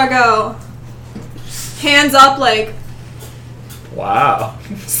Salar go. Hands up, like, Wow.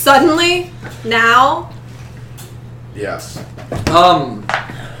 suddenly, now. Yes.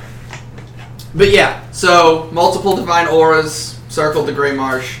 But yeah, so multiple divine auras circled the Gray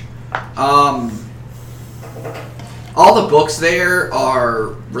Marsh. All the books there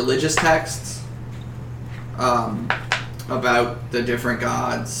are religious texts about the different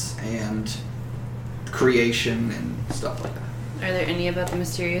gods and creation and stuff like that. Are there any about the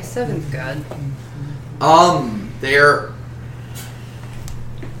mysterious seventh god? They're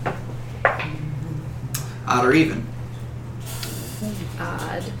odd or even.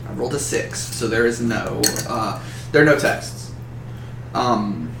 Odd. I rolled a 6, so there is no, there are no texts.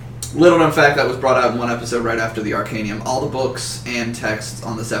 Little known fact that was brought out in one episode right after the Arcanium. All the books and texts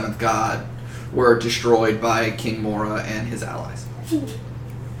on the seventh god were destroyed by King Mora and his allies.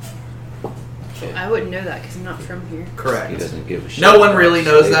 I wouldn't know that because I'm not from here. Correct. He doesn't give a shit. No one really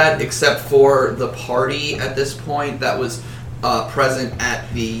knows that except for the party at this point that was present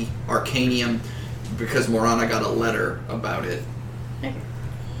at the Arcanium, because Morana got a letter about it Okay.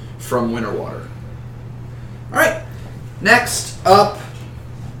 from Winterwater. Alright, next up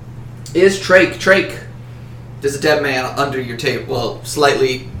is Trake. Trake, there's a dead man under your table, well,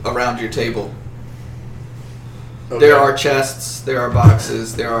 slightly around your table. There are chests, there are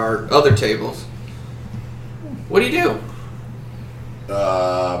boxes, there are other tables. What do you do?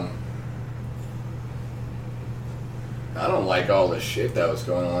 I don't like all the shit that was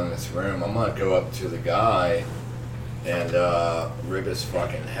going on in this room. I'm gonna go up to the guy and rip his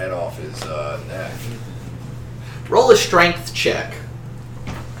fucking head off his neck. Roll a strength check.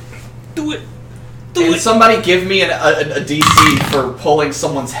 Do it. And somebody give me a DC for pulling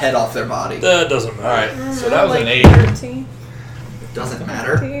someone's head off their body. That doesn't All matter. right, so that was an 8. 13. Doesn't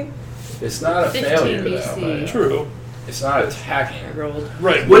matter. 13. It's not a 15 failure BC. though. But True. it's not attacking. I rolled.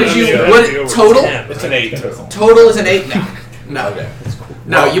 Right. What but did you- I mean, what- that'd be over total? 10, It's right? an 8 total. Total is an 8 now. No. Okay, that's cool.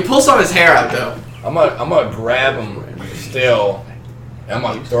 No, you pull some of his hair out though. I'm gonna grab him still, and I'm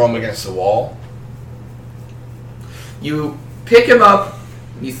gonna throw him against the wall. You pick him up,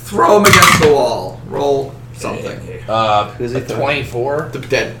 you throw him against the wall. Roll something. Who's he A 24. The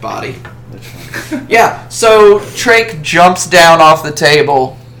dead body. Yeah, so Trake jumps down off the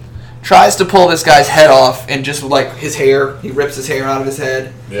table, tries to pull this guy's head off, and just like his hair, he rips his hair out of his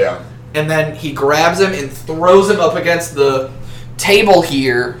head. Yeah. And then he grabs him and throws him up against the table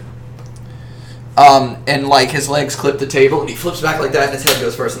here. And like his legs clip the table, and he flips back like that, and his head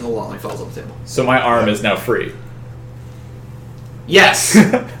goes first in the wall, and he falls off the table. So my arm is now free. Yes,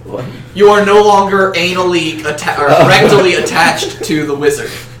 What? you are no longer anally or rectally attached to the wizard.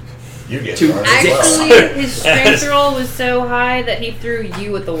 You get To burned as well. Actually, his strength roll was so high that he threw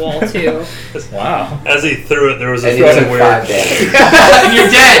you at the wall too. Wow. As he threw it, there was And this he really took 5 weird. damage. You're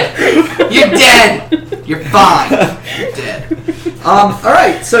dead. You're dead. You're fine. You're dead. All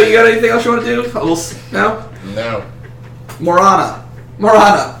right. So you got anything else you want to do? No. No.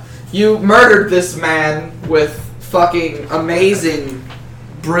 Morana, you murdered this man with fucking amazing,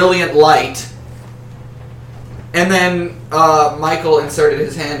 brilliant light. And then Michael inserted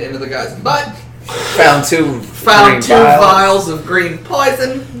his hand into the guy's butt. Found two Found 2 vials. vials of green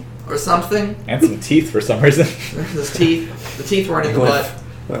poison or something. And some teeth for some reason. His teeth. The teeth weren't in the butt.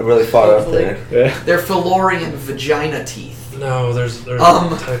 Went really far up Hopefully. there. Yeah. They're Philorian vagina teeth. No, there's a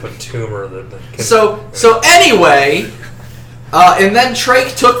type of tumor that can. So anyway, and then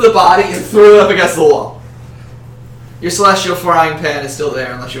Trake took the body and threw it up against the wall. Your celestial frying pan is still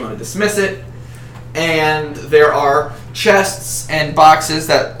there unless you want to dismiss it. And there are chests and boxes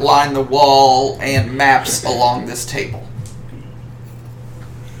that line the wall and maps along this table.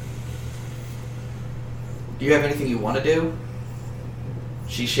 Do you have anything you want to do?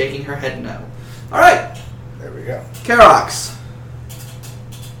 She's shaking her head no. Alright, There we go. Karox.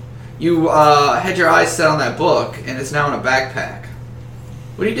 You had your eyes set on that book, and it's now in a backpack.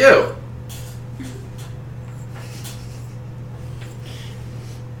 What do you do?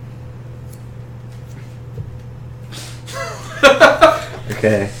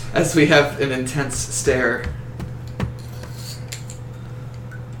 Okay. As we have an intense stare.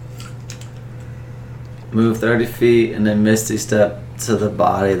 Move 30 feet and then Misty step to the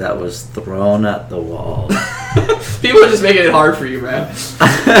body that was thrown at the wall. People are just making it hard for you, man.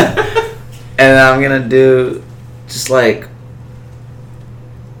 And I'm gonna do just like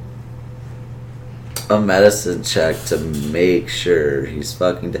a medicine check to make sure he's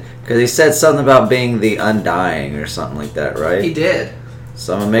fucking dead. Because he said something about being the undying or something like that, right? He did.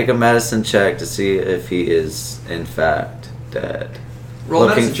 So I'm gonna make a medicine check to see if he is in fact dead. Roll a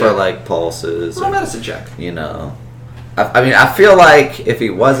Looking medicine for check. like pulses. Roll a or, medicine check. you know. I mean, I feel like if he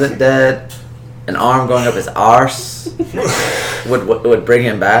wasn't dead, an arm going up his arse would bring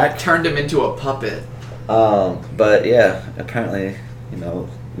him back. Turned him into a puppet. But yeah, apparently,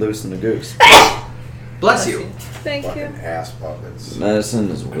 loosen the goose. Bless you. Thank Fucking you. ass puppets. Medicine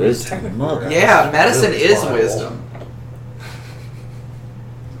is wisdom. Mother. Yeah, medicine Really is fly wisdom.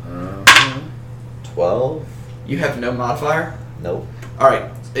 12? You have no modifier? Nope.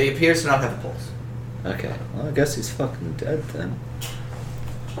 Alright, he appears to not have a pulse. Okay. Well, I guess he's fucking dead then.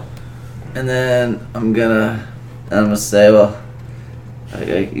 And then I'm gonna say, well,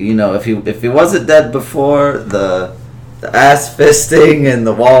 if he wasn't dead before, the ass fisting and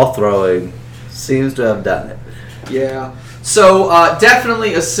the wall throwing seems to have done it. Yeah. So,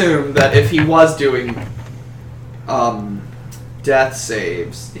 definitely assume that if he was doing death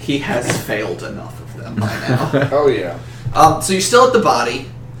saves, he has failed enough of them by now. Oh yeah. So you're still at the body.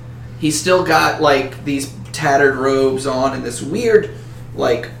 He's still got, like, these tattered robes on and this weird,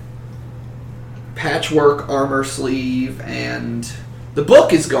 like, patchwork armor sleeve, and the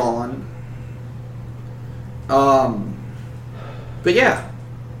book is gone. But yeah.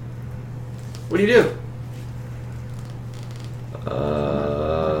 What do you do?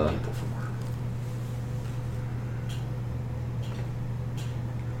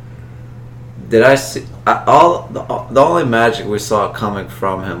 Did I see the only magic we saw coming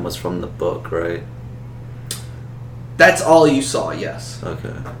from him was from the book, right? That's all you saw, yes.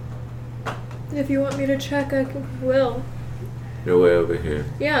 Okay. If you want me to check, I will. You're way over here.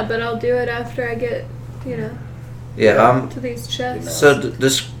 Yeah, but I'll do it after I get, Yeah. to these chests. So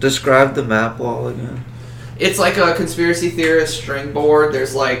describe the map wall again. It's like a conspiracy theorist string board.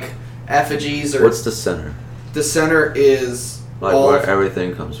 There's like effigies or What's the center? the center is Like all where of-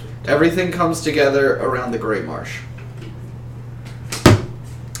 everything comes from. everything comes together around the Grey Marsh.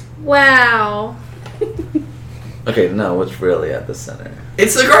 Wow. Okay, no, what's really at the center?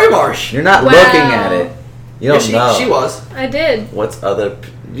 It's the Grey Marsh. You're not Wow. looking at it. You don't Yeah, know. she was. I did. What's other?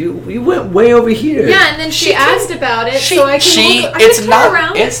 You went way over here. Yeah, and then she asked about it, so I can look. I it's can not turn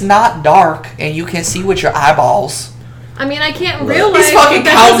around. it's not dark and you can see with your eyeballs. I mean, I can't Look. realize. These fucking but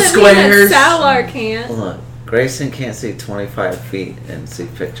that count doesn't mean squares. that Salar can't. Hold on. Grayson can't see 25 feet and see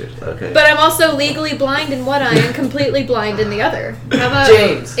pictures. Okay. But I'm also legally blind in one eye and completely blind in the other. How about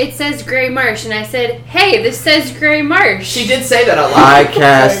James. it says Gray Marsh, and I said, "Hey, this says Gray Marsh." She did say that a lot. I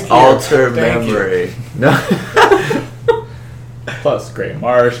cast Thank you. alter Thank you. memory. No. Plus Gray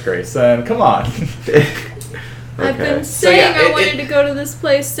Marsh, Gray Sun. Come on. I've been Okay. saying yeah, I it- wanted to go to this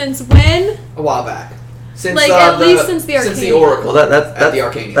place since when? A while back. Since Like, at least since the since the Arcane. Oracle. Well, that's at the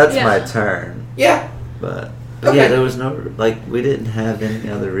Arcane. That's Yeah. my turn. Yeah. But But yeah, Okay. there was no, we didn't have any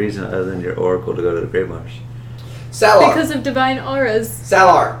other reason other than your oracle to go to the Grey Marsh. Salar. Because of divine auras.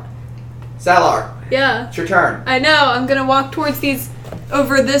 Salar. Yeah. It's your turn. I know. I'm gonna walk towards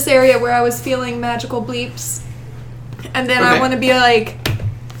over this area where I was feeling magical bleeps. And then I Okay. want to be like,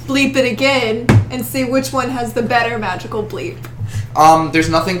 bleep it again and see which one has the better magical bleep. There's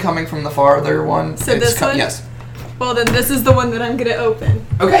nothing coming from the farther one. So this one? Yes. Well, then this is the one that I'm gonna open.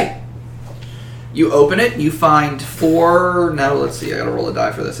 Okay. You open it, you find 4... No, let's see, I gotta roll a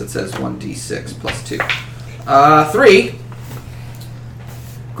die for this. It says 1d6 plus 2. 3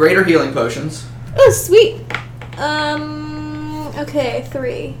 greater healing potions. Oh, sweet. Okay,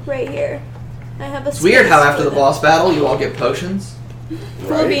 3 right here. I have a. It's weird how space after for the them. boss battle you all get potions.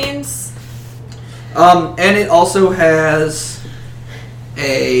 Cool beans. And it also has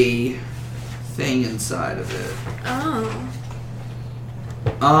a thing inside of it. Oh.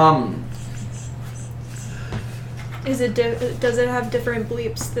 Does it have different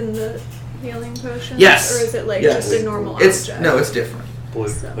bleeps than the healing potions? Yes. Or is it like Yes. just a normal It's object? no, it's different. Bleep,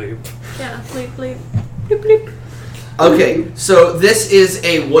 So. bleep. Yeah, bleep bleep. Bloop bloop. Okay, so this is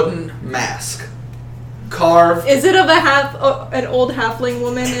a wooden mask. Carved. Is it of an old halfling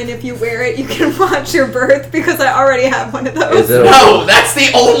woman, and if you wear it, you can watch your birth? Because I already have one of those. Is it No, that's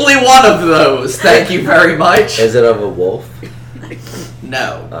the only one of those. Thank you very much. Is it of a wolf?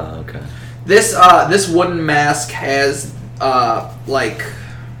 No. Oh, okay. This wooden mask has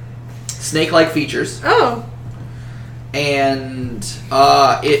snake-like features, Oh, and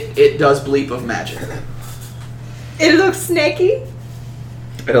it does bleep of magic. it looks snaky.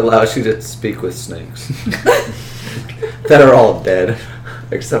 It allows you to speak with snakes that are all dead,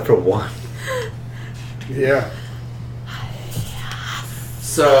 except for one. Yeah.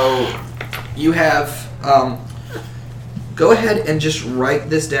 So you have go ahead and just write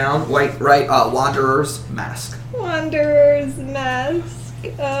this down. Write Wanderer's Mask. Wanderer's mask.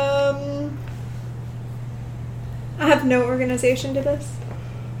 I have no organization to this.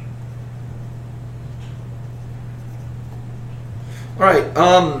 All right.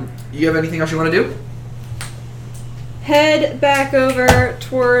 You have anything else you want to do? Head back over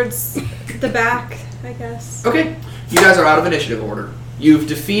towards the back, I guess. Okay. You guys are out of initiative order. You've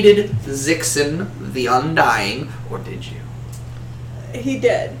defeated Zixon the Undying, or did you? He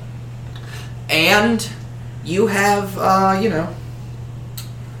did. And you have,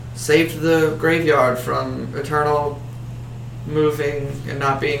 saved the graveyard from eternal moving and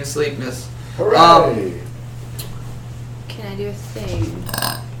not being asleepness. Hooray! Can I do a thing?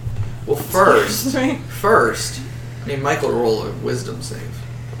 Well, first, Right. I need Michael to roll a wisdom save.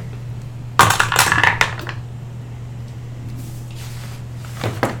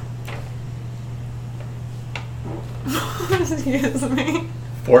 Excuse me.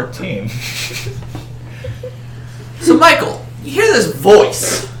 14. So, Michael, you hear this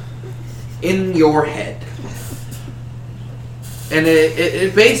voice in your head. And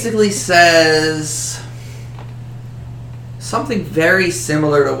it basically says something very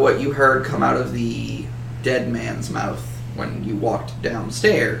similar to what you heard come out of the dead man's mouth when you walked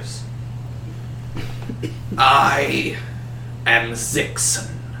downstairs. I am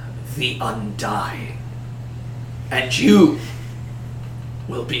Zixon, the Undying, and you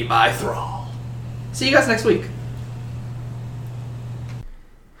will be my thrall. See you guys next week.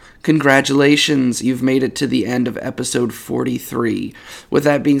 Congratulations, you've made it to the end of episode 43. With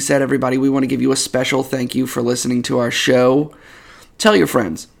that being said, everybody, we want to give you a special thank you for listening to our show. Tell your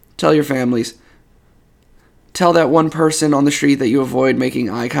friends, tell your families, tell that one person on the street that you avoid making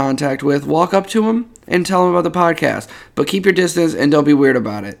eye contact with, walk up to them and tell them about the podcast. But keep your distance and don't be weird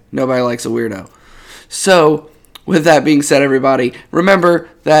about it. Nobody likes a weirdo. So, with that being said, everybody, remember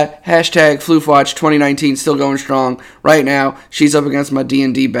that hashtag FloofWatch 2019 still going strong. Right now, she's up against my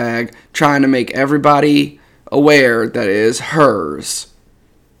D&D bag, trying to make everybody aware that it is hers.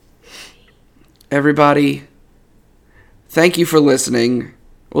 Everybody, thank you for listening.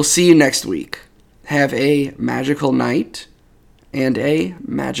 We'll see you next week. Have a magical night and a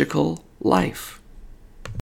magical life.